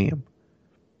to a team.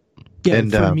 Yeah,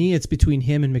 and for me, it's between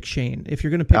him and McShane. If you're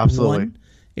going to pick one,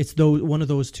 it's one of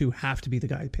those two have to be the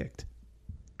guy picked.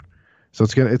 So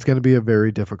it's gonna be a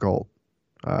very difficult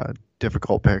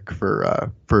pick for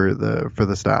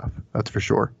the staff. That's for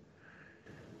sure.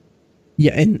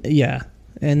 Yeah,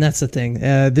 and that's the thing.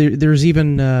 There's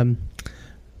even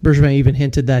Bergevin even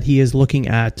hinted that he is looking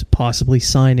at possibly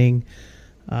signing,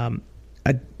 or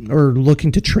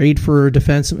looking to trade for a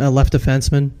left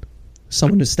defenseman,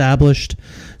 someone established.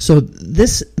 So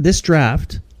this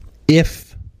draft,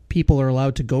 if people are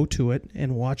allowed to go to it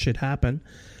and watch it happen,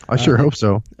 I sure hope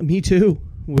so. Me too.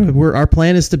 Our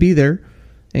plan is to be there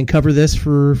and cover this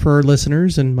for our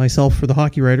listeners and myself for the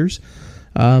Hockey Writers,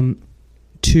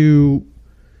 to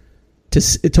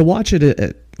watch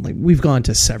it. We've gone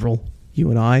to several, you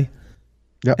and I,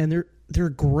 yep. And they're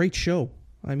a great show.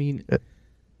 I mean,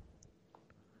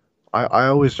 I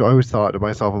always thought to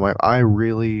myself, I'm like, I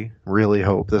really, really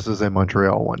hope this is in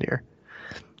Montreal one year.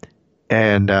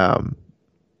 And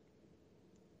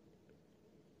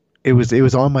it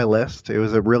was on my list. It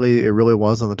really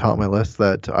was on the top of my list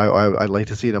that I'd like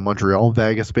to see it in Montreal,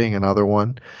 Vegas being another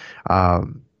one. But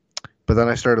then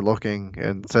I started looking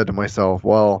and said to myself,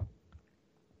 well,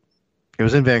 it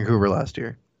was in Vancouver last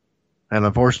year. And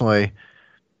unfortunately,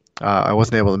 I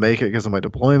wasn't able to make it because of my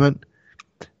deployment.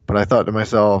 But I thought to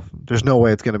myself, there's no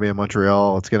way it's going to be in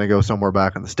Montreal. It's going to go somewhere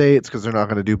back in the States because they're not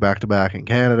going to do back-to-back in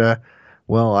Canada.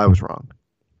 Well, I was wrong.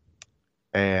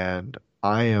 And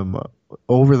I am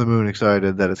over the moon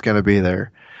excited that it's going to be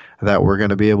there, that we're going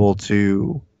to be able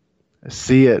to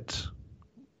see it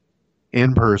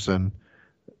in person,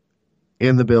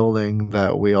 in the building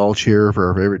that we all cheer for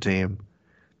our favorite team.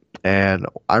 And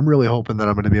I'm really hoping that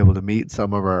I'm going to be able to meet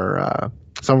some of our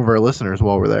listeners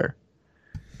while we're there,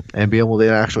 and be able to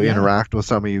actually interact with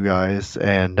some of you guys.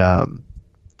 And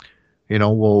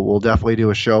we'll definitely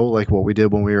do a show like what we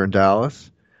did when we were in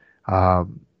Dallas,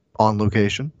 on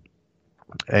location.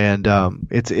 And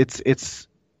it's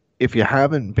if you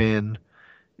haven't been,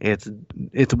 it's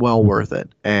well worth it.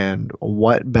 And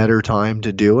what better time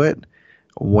to do it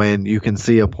when you can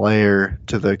see a player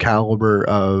to the caliber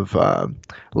of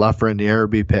Lafreniere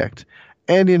be picked.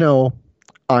 And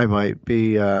I might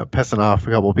be pissing off a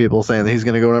couple of people saying that he's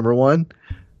going to go number 1.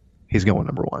 He's going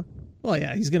number 1. Well,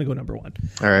 yeah, he's going to go number 1.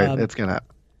 All right, it's going to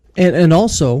happen. And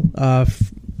also,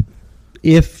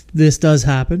 if this does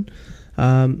happen,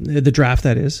 the draft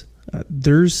that is,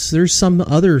 there's some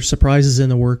other surprises in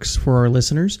the works for our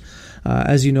listeners.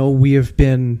 As you know, we have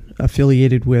been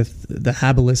affiliated with the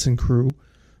Habilis crew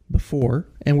before,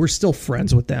 and we're still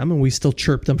friends with them, and we still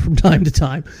chirp them from time to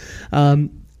time.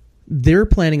 They're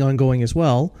planning on going as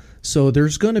well, so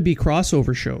there's going to be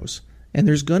crossover shows, and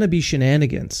there's going to be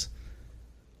shenanigans.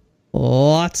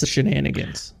 Lots of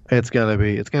shenanigans. It's gonna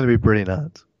be pretty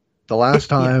nuts. The last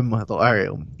time, all right,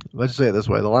 let's say it this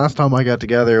way: the last time I got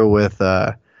together with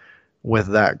that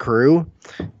crew,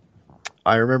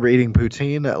 I remember eating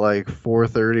poutine at like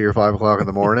 4:30 or 5 o'clock in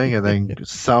the morning, and then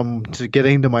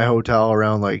getting to my hotel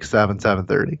around like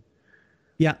 7:30.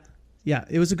 Yeah,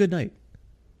 it was a good night.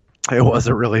 It was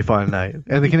a really fun night.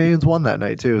 And the Canadians won that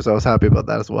night, too, so I was happy about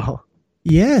that as well.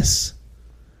 Yes.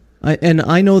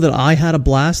 I know that I had a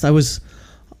blast. I was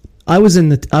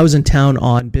in town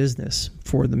on business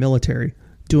for the military,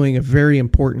 doing a very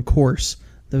important course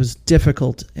that was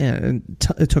difficult, and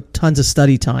it took tons of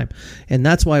study time. And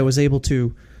that's why I was able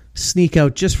to sneak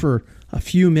out just for a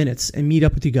few minutes and meet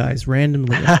up with you guys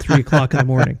randomly at 3 o'clock in the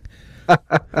morning.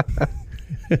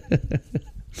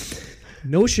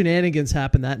 No shenanigans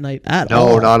happened that night at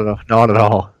all. No, not at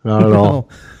all. No.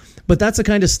 But that's the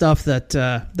kind of stuff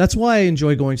that's why I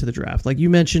enjoy going to the draft. Like you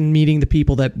mentioned, meeting the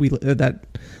people that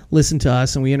listen to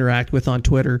us and we interact with on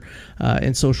Twitter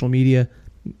and social media,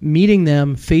 meeting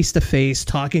them face to face,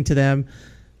 talking to them.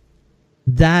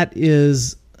 That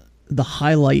is the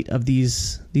highlight of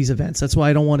these events. That's why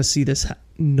I don't want to see this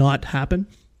not happen.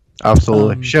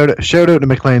 Absolutely. Shout out to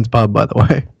McLean's Pub, by the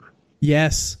way.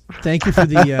 Yes, thank you for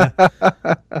the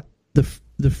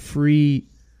free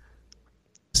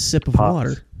sip of Pops.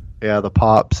 water. Yeah, the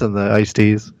pops and the iced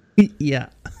teas. Yeah,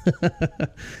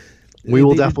 we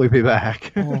will definitely be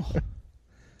back.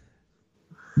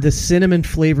 The cinnamon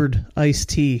flavored iced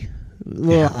tea.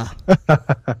 Yeah.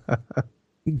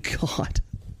 God.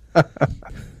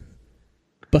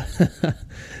 But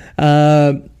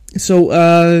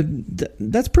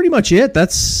that's pretty much it.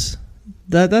 That's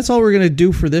all we're going to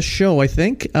do for this show, I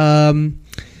think.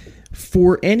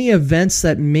 For any events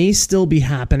that may still be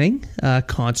happening,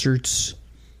 concerts,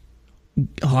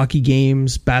 hockey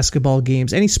games, basketball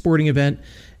games, any sporting event,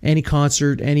 any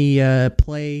concert, any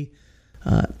play,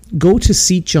 go to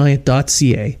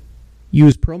seatgiant.ca,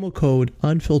 use promo code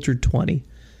unfiltered20,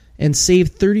 and save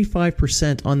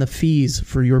 35% on the fees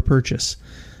for your purchase.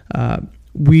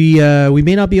 We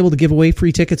may not be able to give away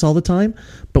free tickets all the time,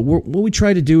 but what we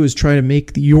try to do is try to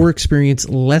make your experience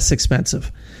less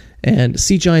expensive. And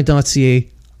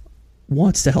seatgiant.ca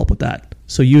wants to help with that.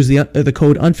 So use the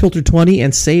code unfiltered20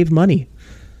 and save money.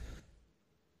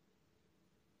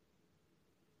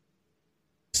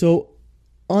 So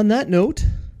on that note,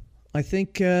 I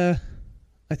think we're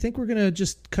going to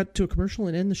just cut to a commercial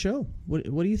and end the show. What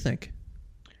do you think?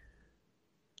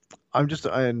 I'm just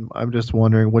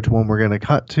wondering which one we're gonna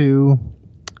cut to,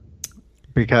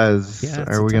 because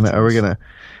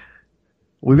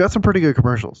we've got some pretty good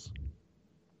commercials.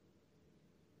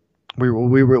 We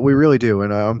really do,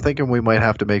 and I'm thinking we might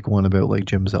have to make one about like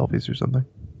gym selfies or something.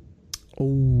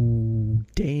 Oh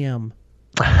damn!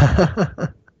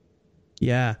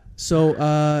 Yeah.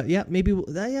 So maybe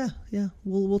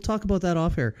we'll talk about that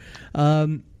off air.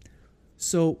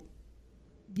 So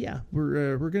yeah,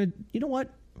 we're gonna, you know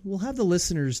what? We'll have the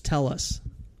listeners tell us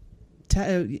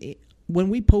when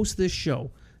we post this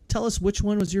show. Tell us which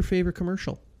one was your favorite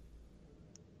commercial.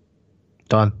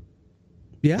 Done.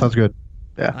 Yeah, sounds good.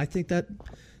 Yeah, I think that.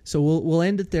 So we'll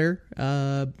end it there.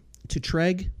 To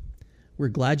Treg, we're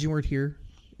glad you weren't here.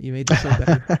 You made the show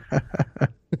better.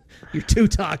 You're too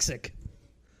toxic.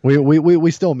 We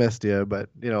still missed you, but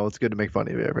it's good to make fun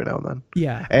of you every now and then.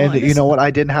 Yeah, and you know what? I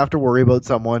didn't have to worry about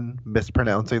someone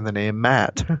mispronouncing the name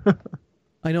Matt.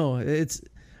 I know, it's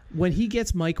when he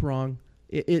gets Mike wrong,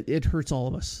 it hurts all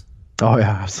of us. Oh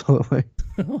yeah, absolutely.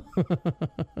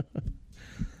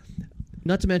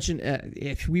 Not to mention,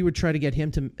 if we would try to get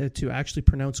him to actually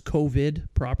pronounce COVID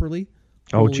properly.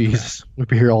 Oh Jesus, we'd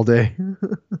be here all day.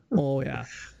 Oh yeah.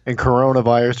 And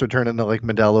coronavirus would turn into like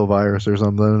Modelo virus or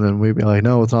something, and we'd be like,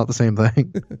 no, it's not the same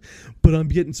thing. But I'm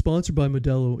getting sponsored by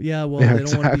Modelo. Yeah, well, yeah, they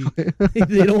don't want to be.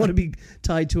 They don't want to be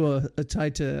tied to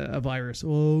a virus.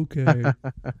 Okay.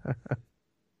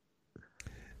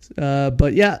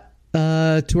 But yeah,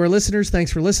 to our listeners,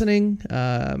 thanks for listening.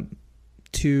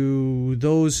 To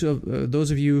those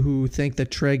of you who think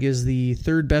that Treg is the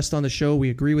third best on the show,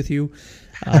 we agree with you.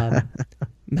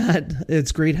 Matt,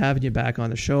 it's great having you back on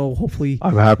the show. Hopefully,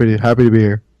 I'm happy to be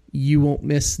here. You won't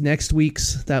miss next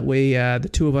week's. That way, the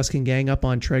two of us can gang up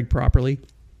on Treg properly.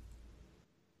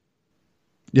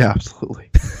 Yeah, absolutely.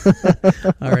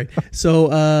 All right.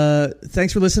 So,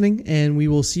 thanks for listening, and we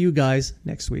will see you guys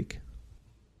next week.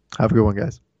 Have a good one,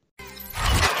 guys.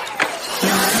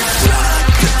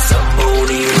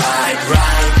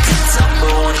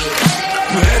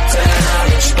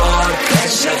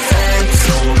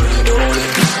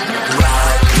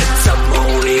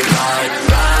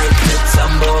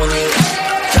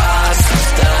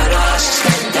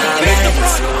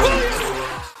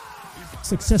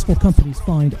 Successful companies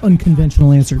find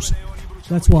unconventional answers.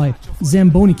 That's why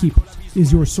Zamboni Keeper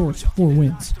is your source for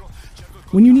wins.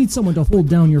 When you need someone to hold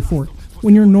down your fort,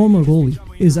 when your normal goalie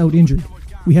is out injured,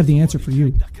 we have the answer for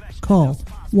you. Call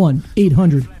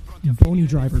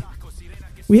 1-800-BONY-DRIVER.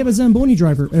 We have a Zamboni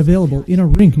driver available in a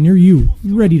rink near you,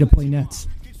 ready to play nets.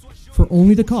 For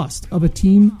only the cost of a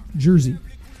team jersey,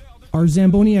 our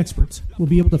Zamboni experts will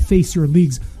be able to face your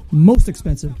league's most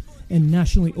expensive and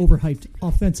nationally overhyped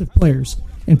offensive players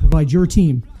and provide your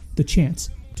team the chance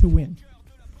to win.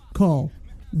 Call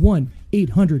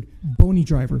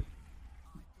 1-800-BONY-DRIVER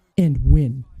and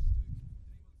win.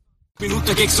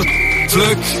 Minuten ging's so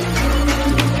Glück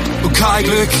und kein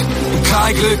Glück und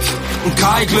kein Glück und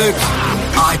kein Glück.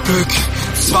 Ein Bück,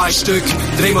 2 Stück,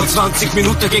 20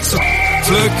 Minuten ging's so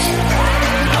Glück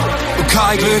und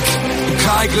kein Glück und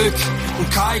kein Glück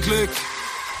und kein Glück.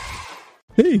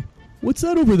 Hey, what's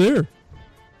that over there?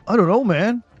 I don't know,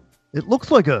 man. It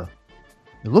looks like a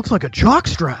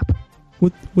jockstrap.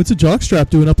 What's a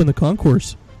jockstrap doing up in the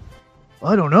concourse?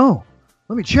 I don't know.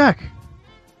 Let me check.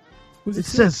 It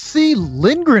says C.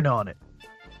 Lindgren on it.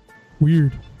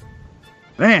 Weird.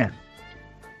 Man,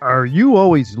 are you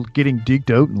always getting deeked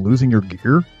out and losing your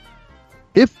gear?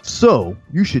 If so,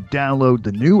 you should download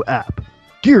the new app,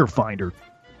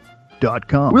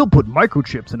 GearFinder.com. We'll put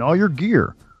microchips in all your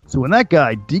gear, so when that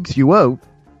guy deeks you out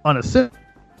on a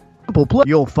simple play,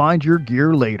 you'll find your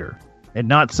gear later, and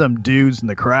not some dudes in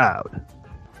the crowd.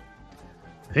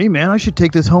 Hey man, I should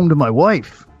take this home to my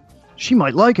wife. She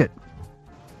might like it.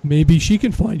 Maybe she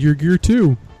can find your gear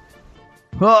too.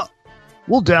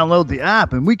 We'll download the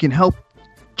app and we can help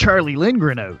Charlie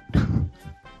Lindgren out.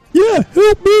 Yeah,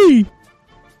 help me!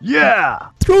 Yeah!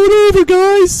 Throw it over,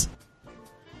 guys!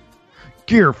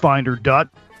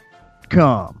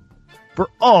 GearFinder.com for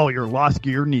all your lost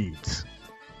gear needs.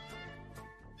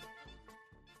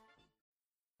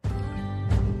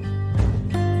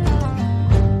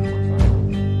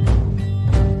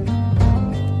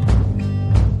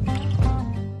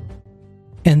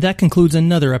 And that concludes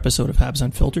another episode of Habs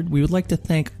Unfiltered. We would like to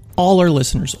thank all our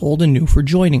listeners, old and new, for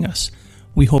joining us.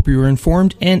 We hope you were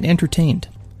informed and entertained.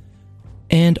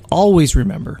 And always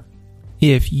remember,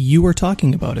 if you are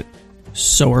talking about it,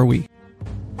 so are we.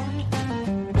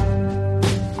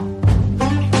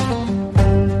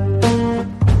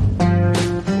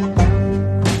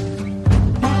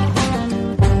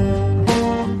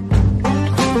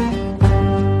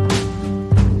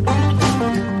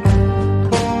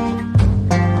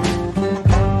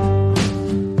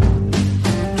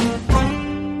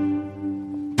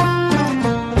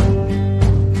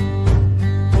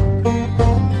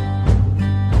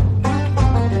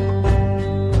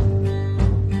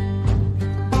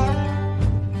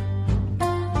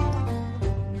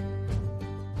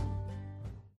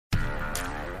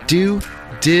 Do,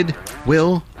 Did,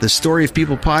 Will, the Story of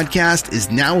People podcast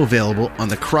is now available on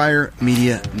the Crier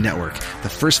Media Network. The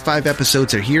first 5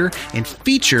 episodes are here and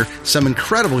feature some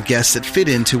incredible guests that fit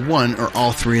into one or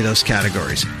all 3 of those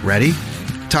categories. Ready?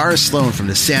 Tara Sloan from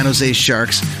the San Jose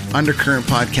Sharks Undercurrent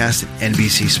podcast at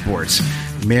NBC Sports.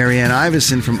 Marianne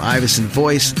Iveson from Iveson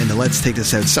Voice and the Let's Take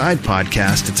This Outside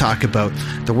podcast to talk about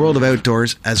the world of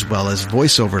outdoors as well as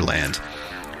voiceover land.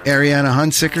 Ariana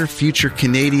Hunsicker, future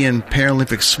Canadian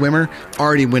Paralympic swimmer,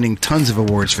 already winning tons of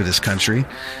awards for this country.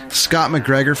 Scott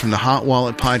McGregor from the Hot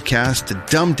Wallet podcast to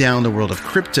dumb down the world of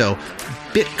crypto,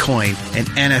 Bitcoin, and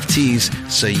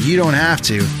NFTs so you don't have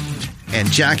to.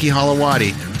 And Jackie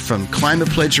Holowati from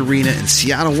Climate Pledge Arena in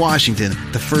Seattle, Washington,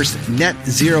 the first net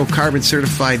zero carbon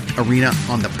certified arena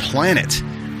on the planet.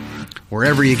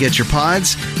 Wherever you get your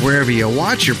pods, wherever you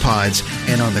watch your pods,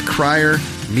 and on the Crier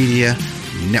Media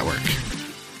Network.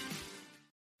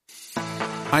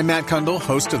 I'm Matt Kundle,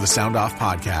 host of the Sound Off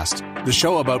Podcast, the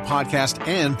show about podcast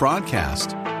and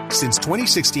broadcast. Since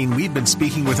 2016, we've been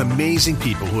speaking with amazing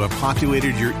people who have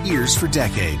populated your ears for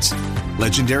decades.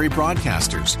 Legendary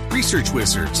broadcasters, research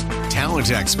wizards, talent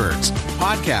experts,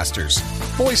 podcasters,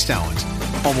 voice talent.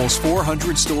 Almost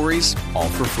 400 stories, all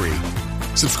for free.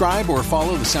 Subscribe or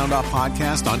follow the Sound Off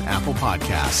Podcast on Apple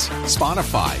Podcasts,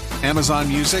 Spotify, Amazon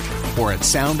Music, or at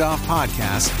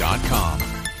soundoffpodcast.com.